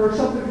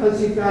controversial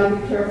because you've got to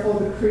be careful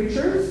of the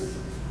creatures.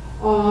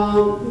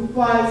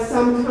 But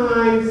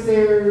sometimes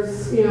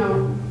there's, you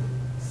know,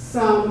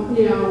 some,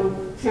 you know,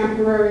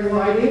 temporary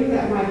lighting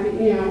that might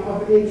be, you know,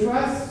 of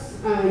interest.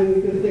 And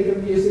you can think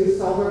of using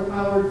solar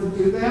power to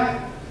do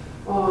that,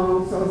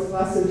 so it's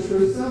less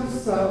intrusive.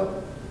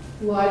 So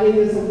lighting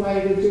is a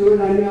way to do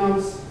it. I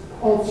know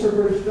Old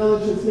Sturbridge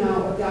Village has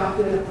now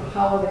adopted a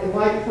holiday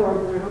light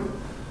program,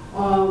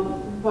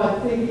 but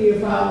thinking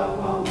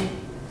about,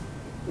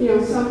 you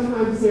know,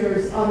 sometimes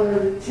there's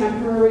other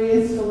temporary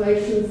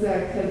installations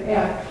that can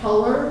add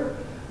color,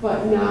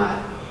 but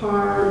not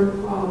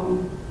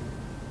harm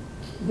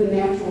the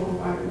natural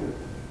environment.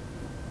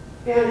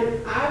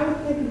 And I would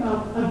think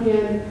about,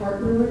 again,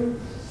 partnering,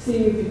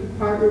 seeing if you can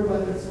partner,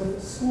 whether it's with a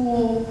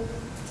school,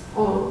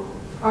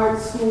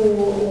 art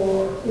school,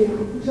 or, you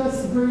know,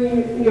 just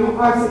bring, you know,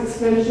 arts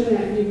extension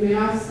at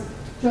UMass,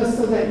 just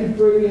so that you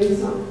bring in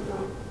some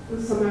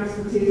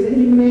expertise.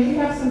 And you may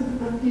have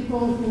some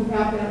people who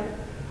have that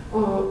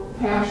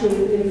passion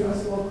and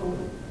interest locally.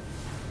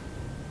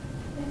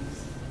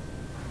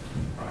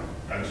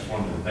 I just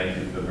wanted to thank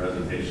you for the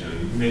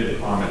presentation. You made a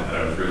comment that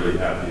I was really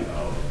happy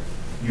about.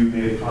 You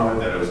made a comment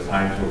that it was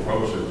time to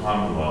approach the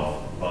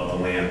Commonwealth about the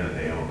land that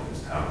they own in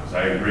this town, because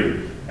I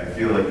agree. I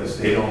feel like the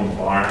state-owned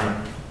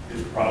barn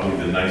is probably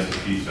the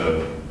nicest piece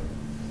of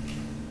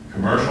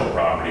commercial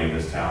property in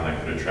this town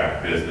that could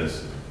attract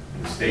business.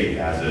 The state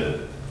has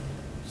it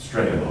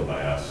strangled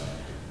by us.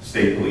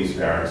 State police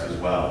barracks as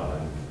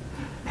well.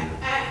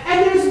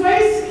 And there's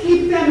ways to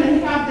keep them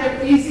and have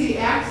their easy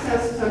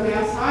access to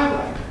Mass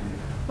Highway.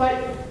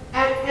 But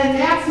and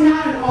that's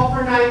not an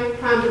overnight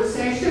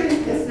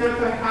conversation. It's not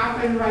going to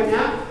happen right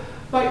now.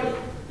 But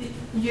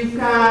you've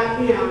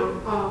got, you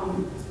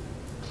know,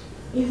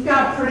 you've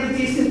got pretty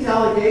decent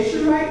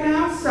delegation right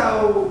now.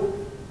 So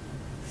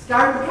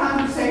start the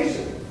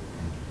conversation.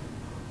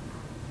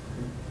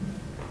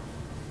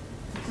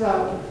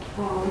 So.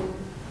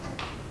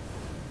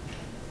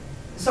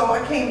 So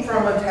I came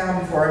from a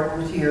town before I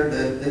moved here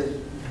that's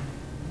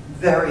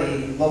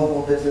very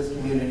local business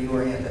community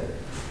oriented.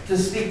 To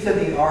speak to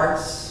the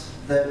arts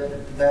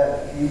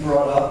that you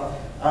brought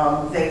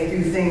up, they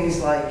do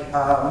things like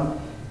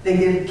they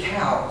did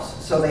cows.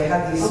 So they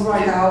had these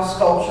cow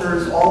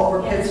sculptures all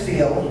over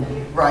Pittsfield,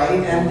 right?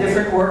 And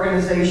different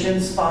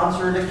organizations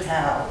sponsored a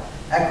cow.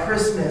 At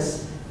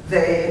Christmas,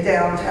 they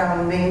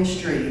downtown Main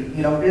Street,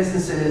 you know,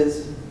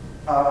 businesses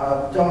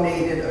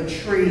donated a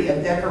tree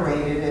and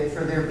decorated it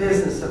for their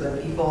business so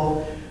that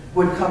people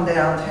would come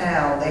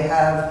downtown. They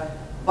have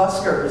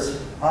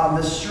buskers on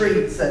the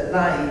streets at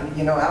night,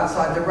 you know,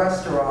 outside the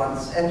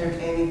restaurants,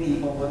 entertaining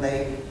people when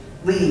they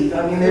leave.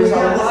 I mean, there's a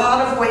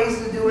lot of ways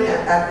to do it.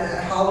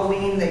 At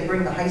Halloween, they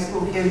bring the high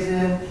school kids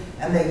in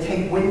and they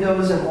take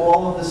windows in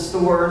all of the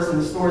stores, and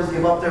the stores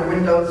give up their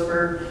windows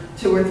for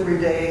 2 or 3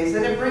 days.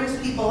 And it brings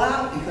people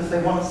out because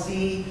they want to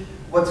see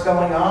what's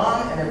going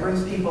on, and it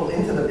brings people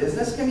into the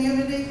business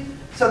community.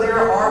 So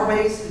there are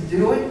ways to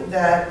do it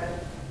that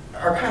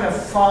are kind of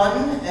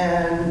fun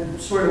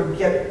and sort of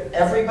get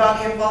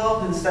everybody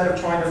involved instead of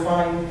trying to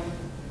find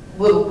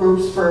little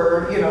groups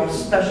for, you know,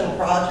 special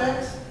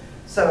projects.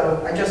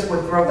 So I just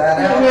would throw that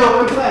out.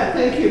 No, I'm glad.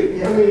 Thank you.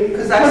 Yeah. I mean,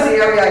 because that's the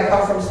area I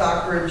come from,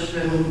 Stockbridge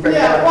and.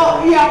 Yeah.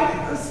 Well,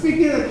 yeah.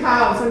 Speaking of the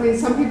cows, I mean,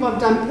 some people have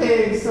done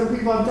pigs, some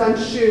people have done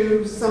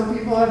shoes, some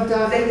people have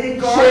done. They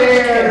did garbage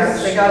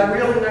cans. They got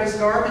really nice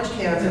garbage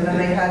cans, and then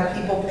they had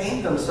people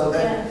paint them so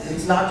that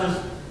it's not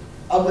just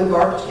ugly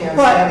garbage cans.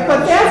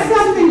 But that's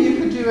something you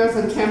could do as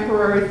a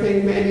temporary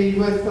thing, maybe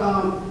with,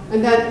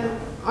 and then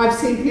I've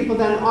seen people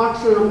then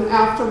auction them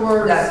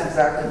afterwards. That's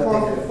exactly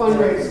what they do. For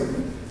fundraiser.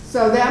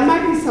 So that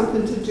might be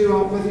something to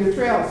do with your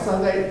trails. So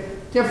that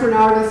different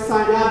artists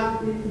sign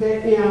up.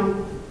 They, you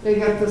know, they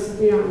get this,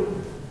 you know.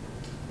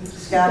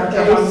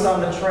 Scavenger hunts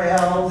on the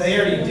trails. They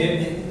already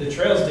did. The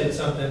trails did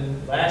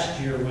something last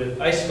year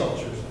with ice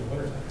sculptures in the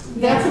wintertime.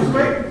 That's a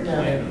great.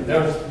 Yeah. And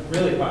that was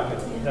really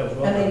popular. That was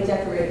well And they done.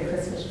 decorated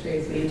Christmas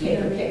trees where you take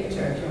a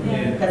picture,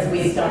 Yeah. because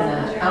we've done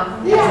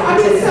that.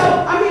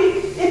 Yeah, I mean,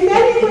 in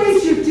many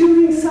ways, you're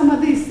doing some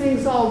of these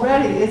things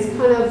already. It's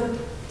kind of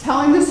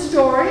telling the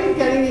story,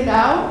 getting it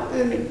out,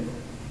 and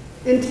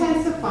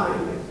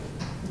intensifying it.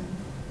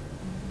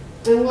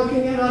 And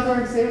looking at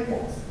other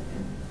examples.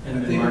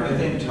 And I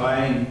think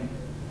tying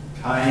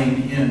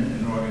in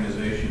an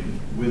organization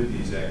with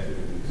these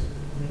activities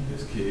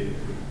is key. It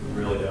would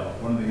really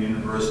help. One of the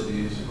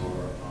universities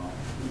or,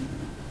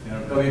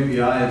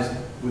 WPI is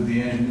with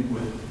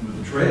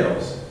the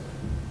trails.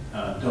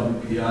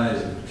 WPI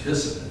is a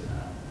participant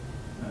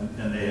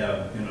now, and they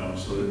have,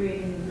 so that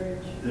Creating the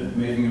bridge. they're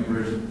making a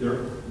bridge.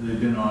 They've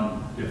been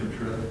on different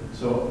trips.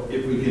 So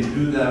if we can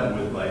do that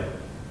with like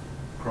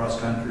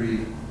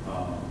cross-country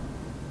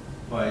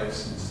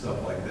bikes and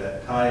stuff like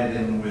that, tie it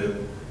in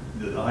with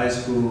the high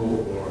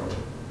school or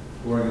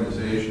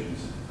organizations,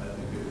 I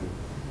think it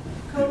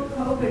would.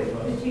 COVID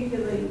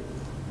particularly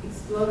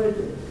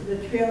exploded the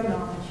trail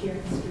knowledge here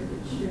in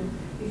Sturbridge too,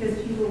 because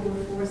people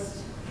were forced.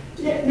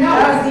 Yeah,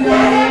 That was the that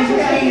only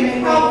actually, I think,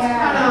 entertainment helps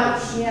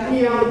they had. kind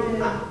Yeah,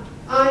 of,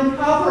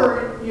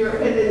 uncover your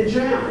hidden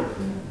gem.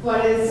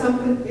 But it's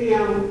something,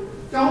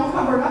 don't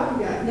cover it up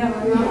again. No.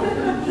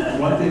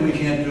 One thing we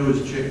can't do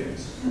is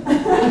chickens.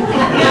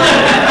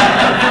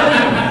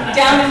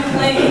 Down in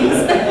flames.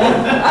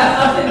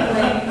 Up in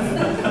flames.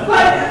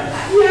 But,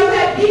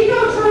 that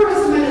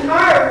ecotourism and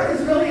art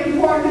is really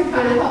important to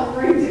kind of help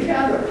bring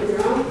together,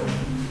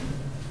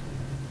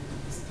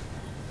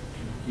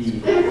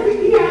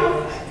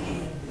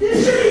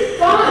 this should be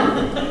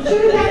fun.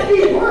 Shouldn't have to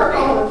be work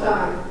all the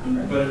time.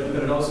 But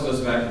it also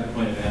goes back to the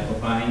point of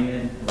amplifying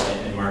it, right,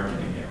 and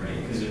marketing it, right?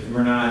 Because if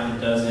you're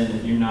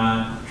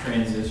not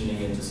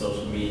transitioning into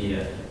social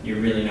media, you're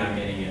really not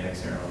getting it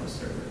external to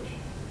Sturbridge.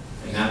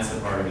 And that's the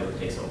part of it that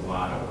takes a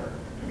lot of work.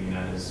 I mean,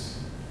 that is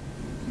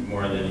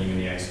more than even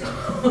the external.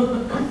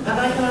 And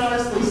I can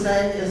honestly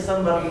say, as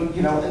somebody,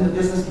 in the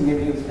business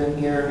community who's been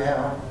here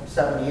now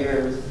 7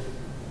 years,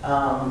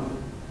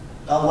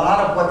 a lot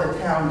of what the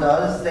town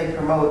does, they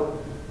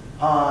promote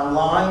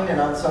online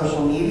and on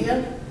social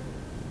media,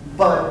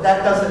 but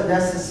that doesn't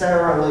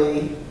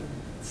necessarily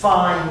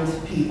find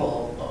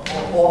people,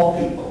 or all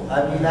people.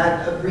 I mean,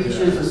 that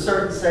reaches a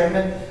certain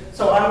segment.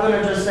 So I'm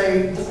going to just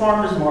say the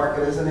farmer's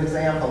market as an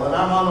example, and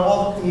I'm on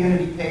all the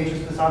community pages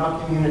because I'm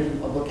a community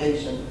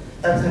publication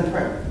that's in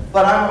print.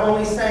 But I'm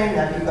only saying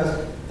that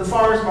because the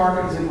farmer's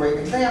market is a great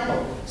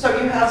example. So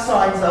you have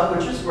signs up,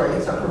 which is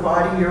great, so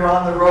providing you're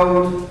on the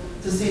road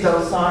to see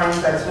those signs,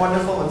 that's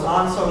wonderful. It's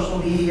on social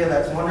media,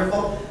 that's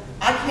wonderful.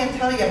 I can't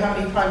tell you how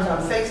many times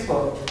on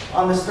Facebook,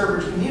 on the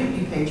Sturbridge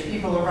community page,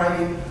 people are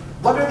writing,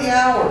 what are the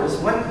hours?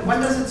 When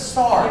does it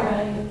start?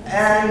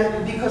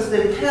 And because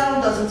the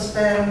town doesn't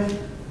spend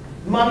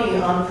money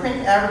on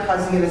print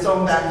advertising in its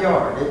own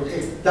backyard.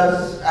 It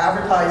does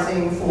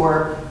advertising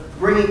for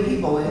bringing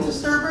people into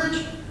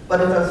Sturbridge, but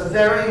it does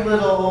very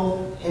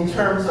little in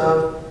terms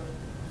of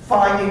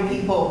finding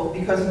people,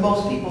 because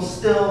most people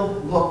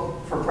still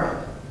look for print.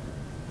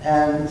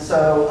 And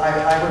so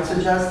I would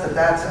suggest that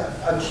that's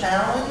a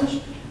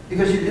challenge,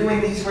 because you're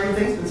doing these great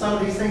things, but some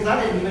of these things I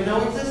didn't even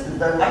know existed.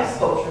 The ice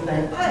sculpture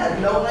thing, I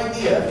had no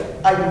idea.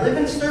 I live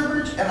in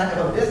Sturbridge and I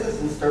have a business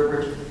in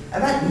Sturbridge,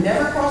 and that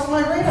never crossed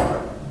my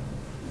radar.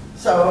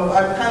 So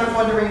I'm kind of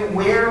wondering,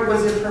 where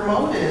was it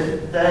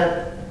promoted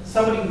that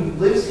somebody who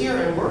lives here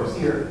and works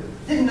here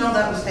didn't know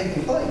that was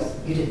taking place?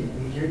 You didn't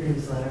read your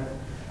newsletter.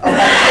 And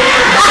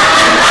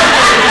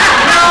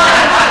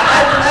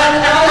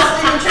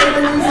honestly, the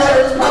chamber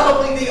newsletter is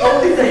probably the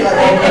only thing I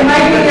read. It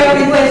might be the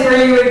only place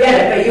where you would get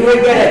it, but you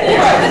would get it.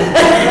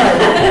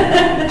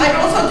 Right. I'd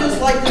also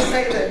just like to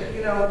say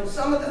that,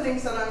 some of the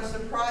things that I'm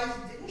surprised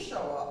didn't show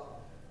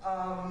up,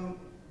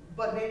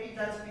 but maybe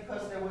that's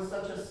because there was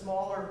such a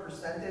smaller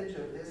percentage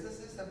of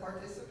businesses that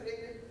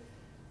participated.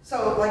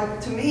 So,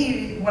 to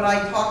me, when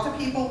I talk to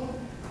people,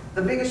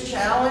 the biggest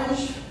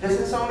challenge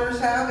business owners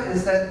have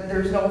is that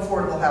there's no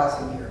affordable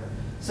housing here.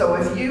 So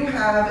if you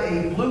have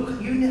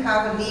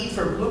a need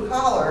for blue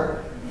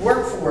collar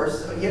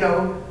workforce,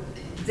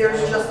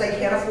 there's just, they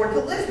can't afford to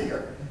live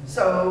here.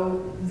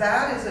 So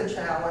that is a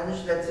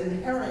challenge that's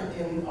inherent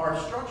in our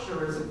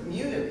structure as a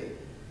community.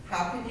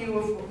 How can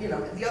you,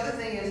 the other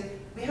thing is,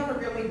 we haven't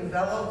really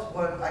developed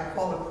what I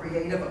call a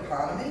creative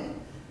economy.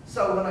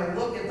 So when I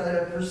look at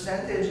the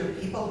percentage of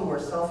people who are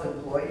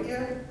self-employed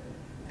here,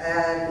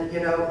 and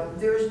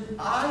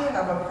I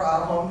have a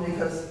problem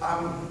because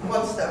I'm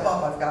one step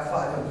up, I've got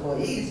 5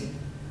 employees,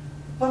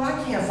 but I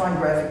can't find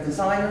graphic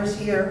designers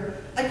here,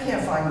 I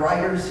can't find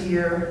writers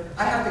here,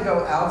 I have to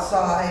go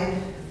outside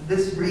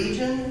this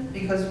region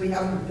because we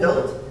haven't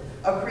built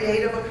a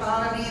creative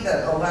economy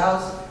that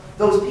allows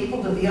those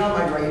people to be on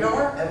my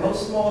radar, and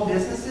most small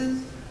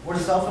businesses or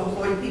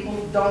self-employed people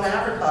don't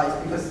advertise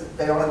because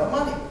they don't have the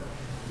money.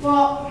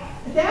 Well,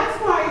 that's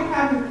why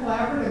having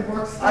collaborative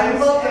workspace. I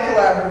love the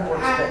collaborative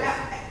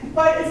workspace.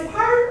 But it's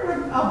part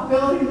of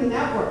building the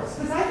networks,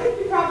 because I think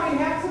you probably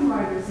have some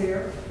writers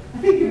here. I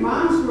think your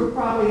mom's group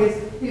probably is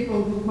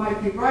people who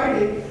might be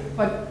writing,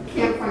 but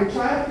can't find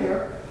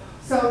childcare.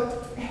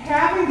 So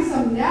having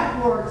some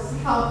networks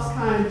helps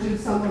kind of do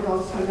some of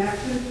those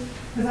connections,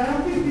 because I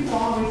don't think people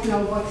always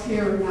know what's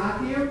here and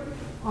not here.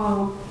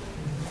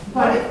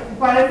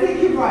 But I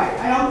think you're right.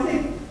 I don't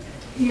think,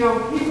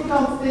 people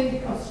don't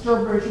think of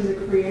Sturbridge in the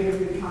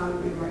creative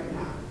economy right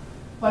now.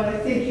 But I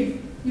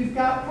think you've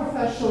got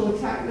professional,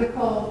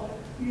 technical,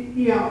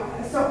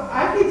 so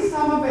I think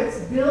some of it's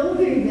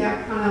building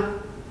that kind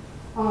of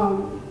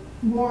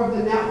more of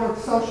the network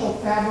social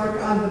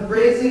fabric on the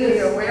Raising the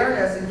business.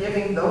 awareness and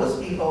giving those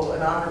people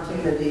an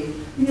opportunity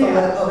to Yeah.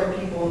 let other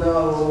people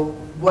know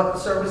what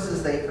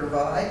services they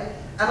provide.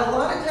 And a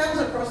lot of towns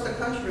across the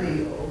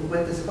country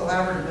with this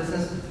collaborative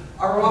business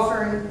are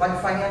offering like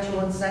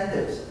financial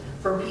incentives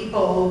for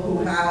people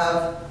who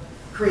have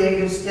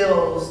creative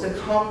skills to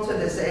come to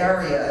this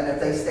area. And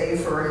if they stay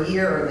for a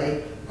year and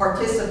they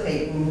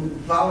participate and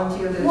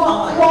volunteer their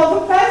time. Well,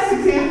 the best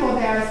example of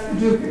that is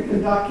Paducah,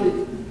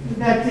 Kentucky,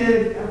 that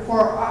did for,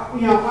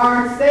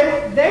 arts,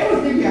 they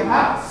would give you a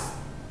house,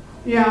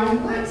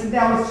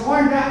 that was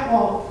torn down.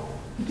 Well,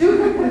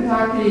 Paducah,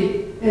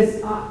 Kentucky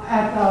is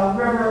at the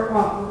river,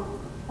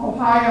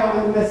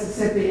 Ohio and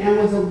Mississippi, and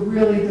was a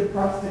really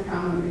depressed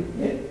economy.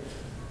 It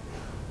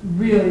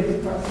really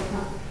depressed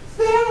economy.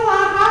 So they had a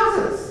lot of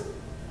houses.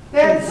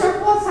 They had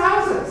surplus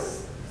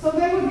houses. So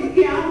they would,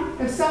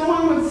 if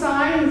someone would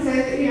sign and say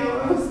that,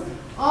 it was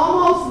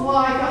almost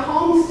like a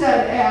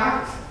homestead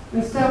act.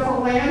 Instead of for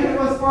land, it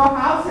was for a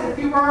house if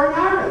you were an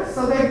artist.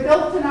 So they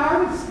built an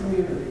artist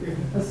community,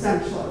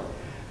 essentially.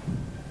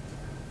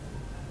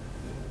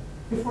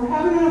 If we're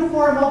having an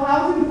affordable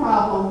housing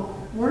problem,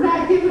 we're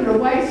not giving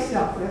away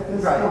stuff at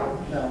this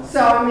point. No.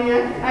 So,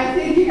 I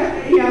think,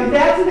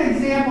 that's an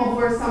example of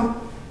where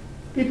some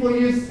people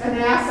use an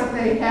asset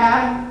they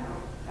had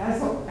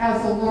as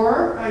a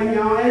lure, and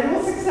it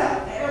was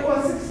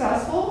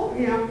successful,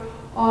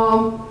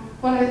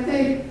 but I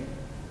think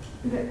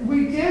that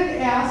we did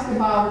ask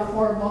about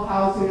affordable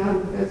housing on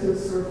the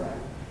business survey,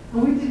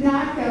 and we did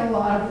not get a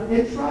lot of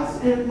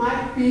interest, and it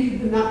might be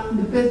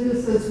the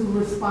businesses who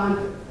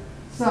responded.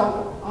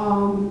 So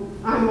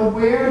I'm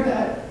aware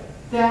that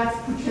that's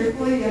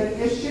particularly an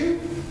issue.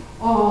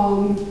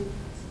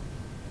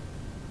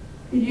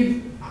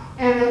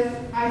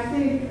 I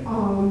think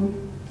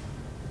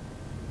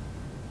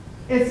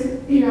it's,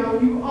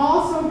 you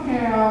also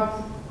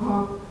have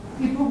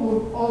people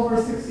who are over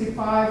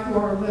 65 who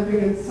are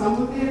living in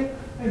some of the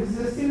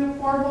existing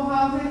affordable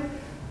housing.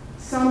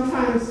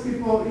 Sometimes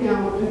people,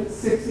 at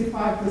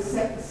 65 to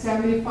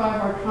 75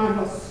 are kind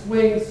of a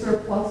swing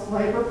surplus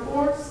labor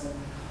force.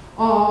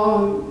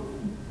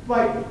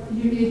 But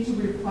you need to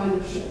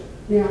replenish it,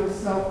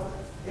 so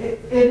it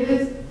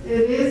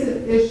is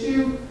an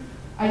issue.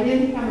 I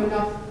didn't have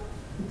enough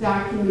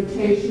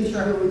documentation to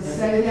really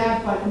say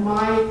that, but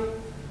my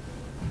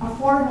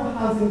affordable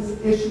housing is an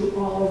issue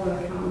all over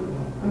the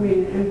Commonwealth.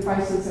 And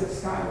prices have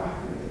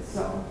skyrocketed,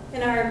 so.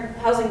 And our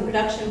housing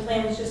production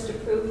plan was just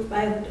approved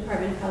by the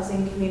Department of Housing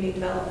and Community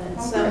Development.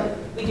 Okay. So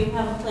we do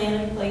have a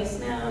plan in place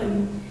now,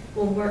 and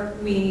we'll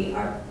work,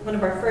 one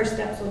of our first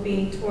steps will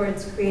be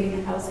towards creating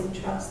a housing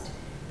trust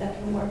that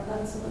can work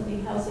on some of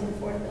the housing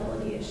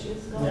affordability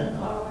issues going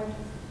forward.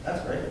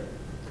 That's great.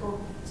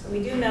 Cool. So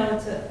we do know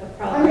it's a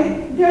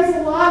problem. There's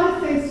a lot of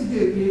things to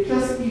do. You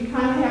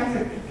kind of have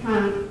to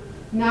kind of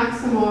knock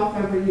some off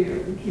every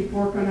year and keep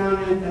working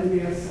on it and then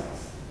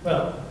reassess.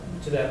 Well,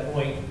 to that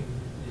point,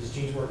 as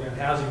Gene's working on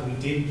housing, we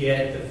did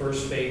get the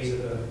first phase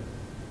of the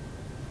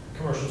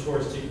commercial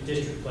tourist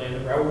district plan, the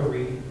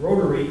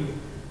Rotary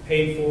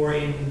paid for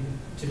and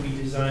to be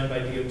designed by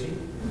DOT.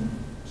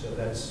 So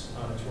that's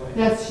on its way.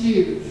 That's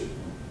huge.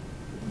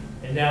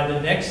 And now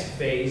the next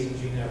phase, and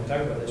Gene and I were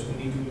talking about this, we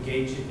need to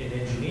engage an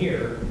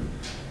engineer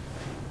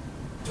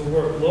to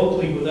work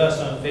locally with us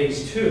on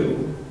phase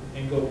 2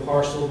 and go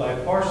parcel by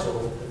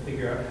parcel to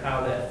figure out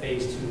how that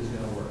phase 2 is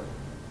going to work.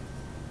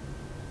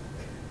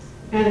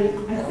 And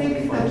I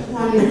think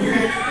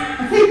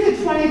the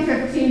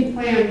 2015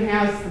 plan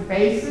has the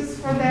basis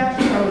for that,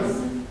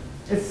 because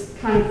it's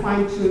kind of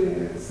fine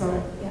tuning it.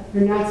 So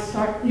you're not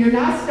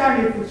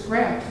starting from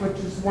scratch, which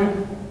is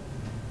wonderful.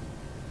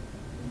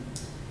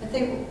 I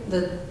think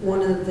that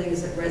one of the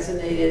things that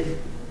resonated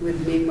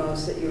with me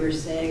most that you were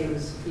saying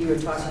was you were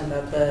talking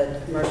about the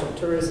commercial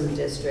tourism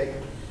district,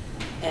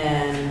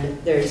 and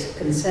there's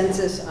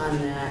consensus on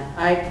that.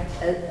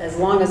 As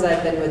long as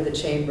I've been with the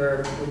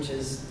chamber, which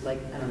is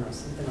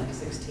something like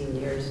 16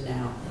 years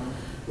now,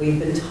 we've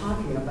been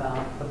talking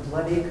about a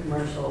bloody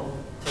commercial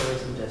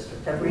tourism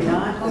district. Have we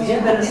not? Because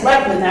you've been a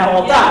selectman that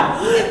whole time,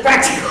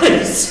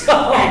 practically.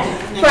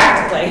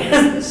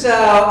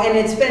 So, and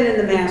it's been in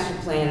the master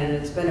plan, and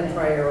it's been a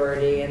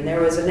priority. And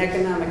there was an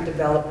economic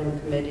development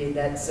committee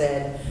that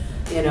said,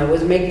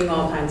 was making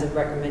all kinds of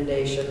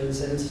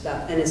recommendations and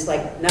stuff. And it's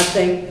like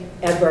nothing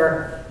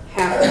ever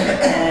happened.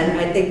 And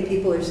I think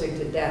people are sick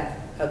to death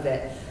of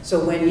it.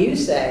 So when you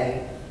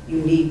say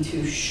you need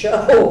to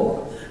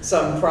show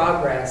some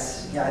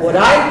progress, what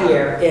I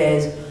hear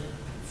is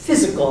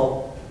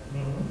physical,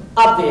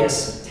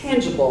 obvious,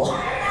 tangible.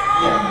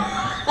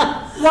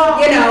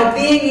 Well,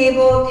 being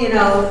able,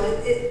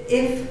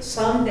 if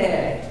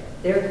someday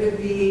there could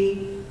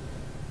be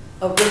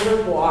a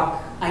river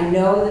walk, I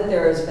know that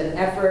there has been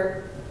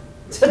effort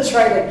to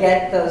try to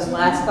get those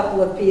last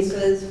couple of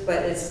pieces,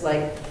 but it's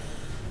like,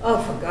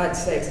 oh, for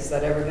God's sakes, is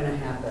that ever going to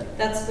happen?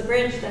 That's the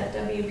bridge that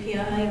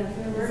WPI,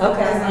 remember?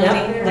 Okay,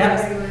 yep.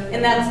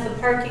 And that's the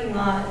parking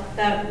lot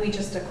that we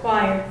just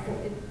acquired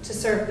to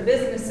serve the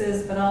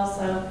businesses, but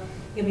also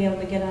you'll be able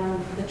to get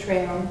on the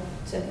trail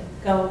to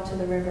go to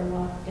the river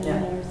walk in Yeah.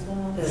 there as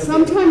well. It'll be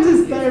Sometimes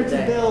it's a better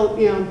beautiful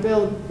to day.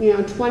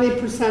 build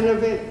 20%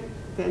 of it,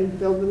 then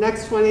build the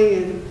next 20,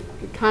 and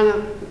it kind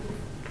of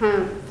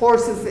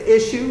forces the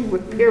issue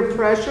with peer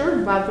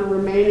pressure about the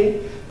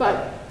remaining.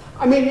 But,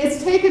 I mean,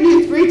 it's taken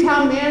you 3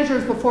 town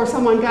managers before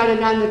someone got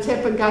it on the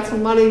tip and got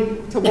some money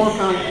to work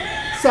on it.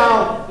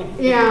 So,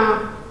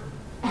 yeah,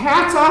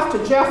 hats off to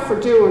Jeff for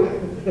doing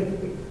it.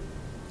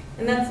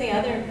 And that's the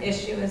other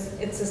issue is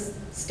it's a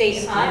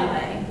state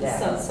highway, Yeah.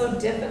 so it's so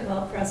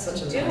difficult for us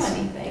Such to a do mess.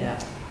 anything. Yeah.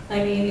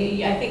 I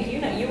mean, I think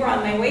you were on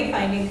my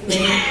wayfinding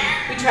committee.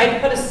 We tried to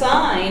put a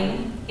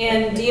sign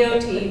and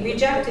DOT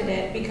rejected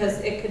it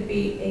because it could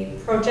be a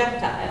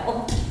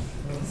projectile.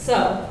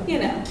 So,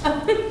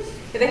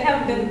 they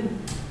haven't been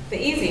the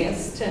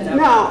easiest to.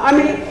 No, I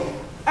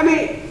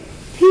mean,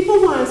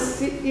 people want to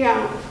see,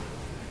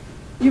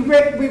 we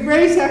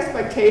raise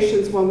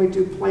expectations when we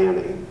do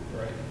planning.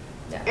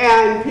 Right.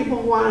 And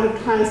people want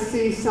to kind of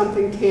see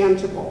something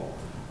tangible.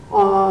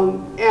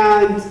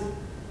 And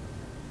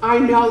I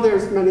know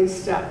there's many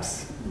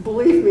steps.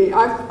 Believe me,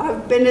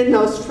 I've been in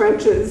those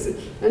trenches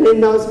and in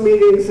those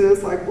meetings, and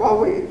it's like,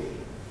 well, we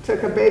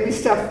took a baby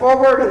step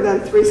forward and then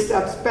 3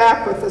 steps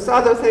back with this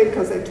other thing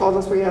because they told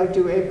us we had to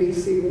do A, B,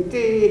 C, and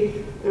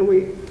D, and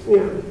we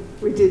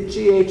did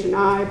G, H, and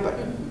I, but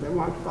they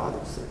wanted to bother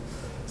us.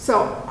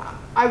 So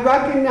I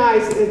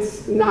recognize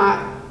it's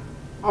not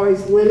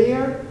always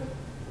linear,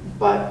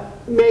 but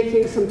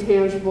making some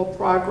tangible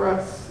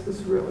progress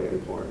is really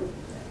important.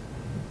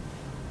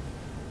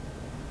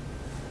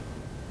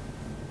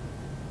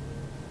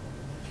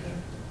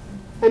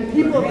 And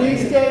people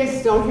these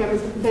days don't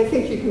have, they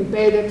think you can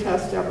beta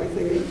test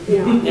everything,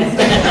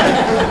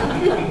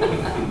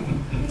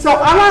 So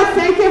I want to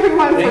thank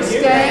everyone for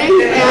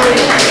staying, and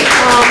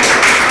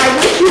I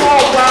wish you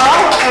all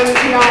well,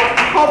 and I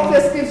hope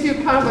this gives you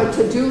kind of a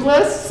to-do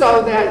list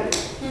so that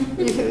you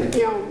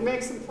can,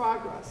 make some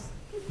progress.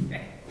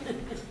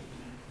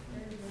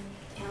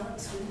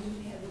 Alex, when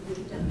you have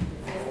moved done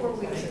 4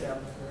 weeks ago.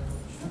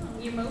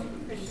 You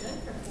moved pretty good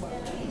for 4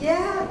 weeks.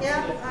 Yeah,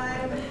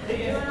 I'm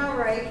doing all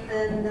right,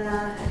 and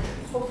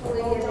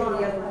hopefully getting the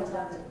other ones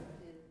done.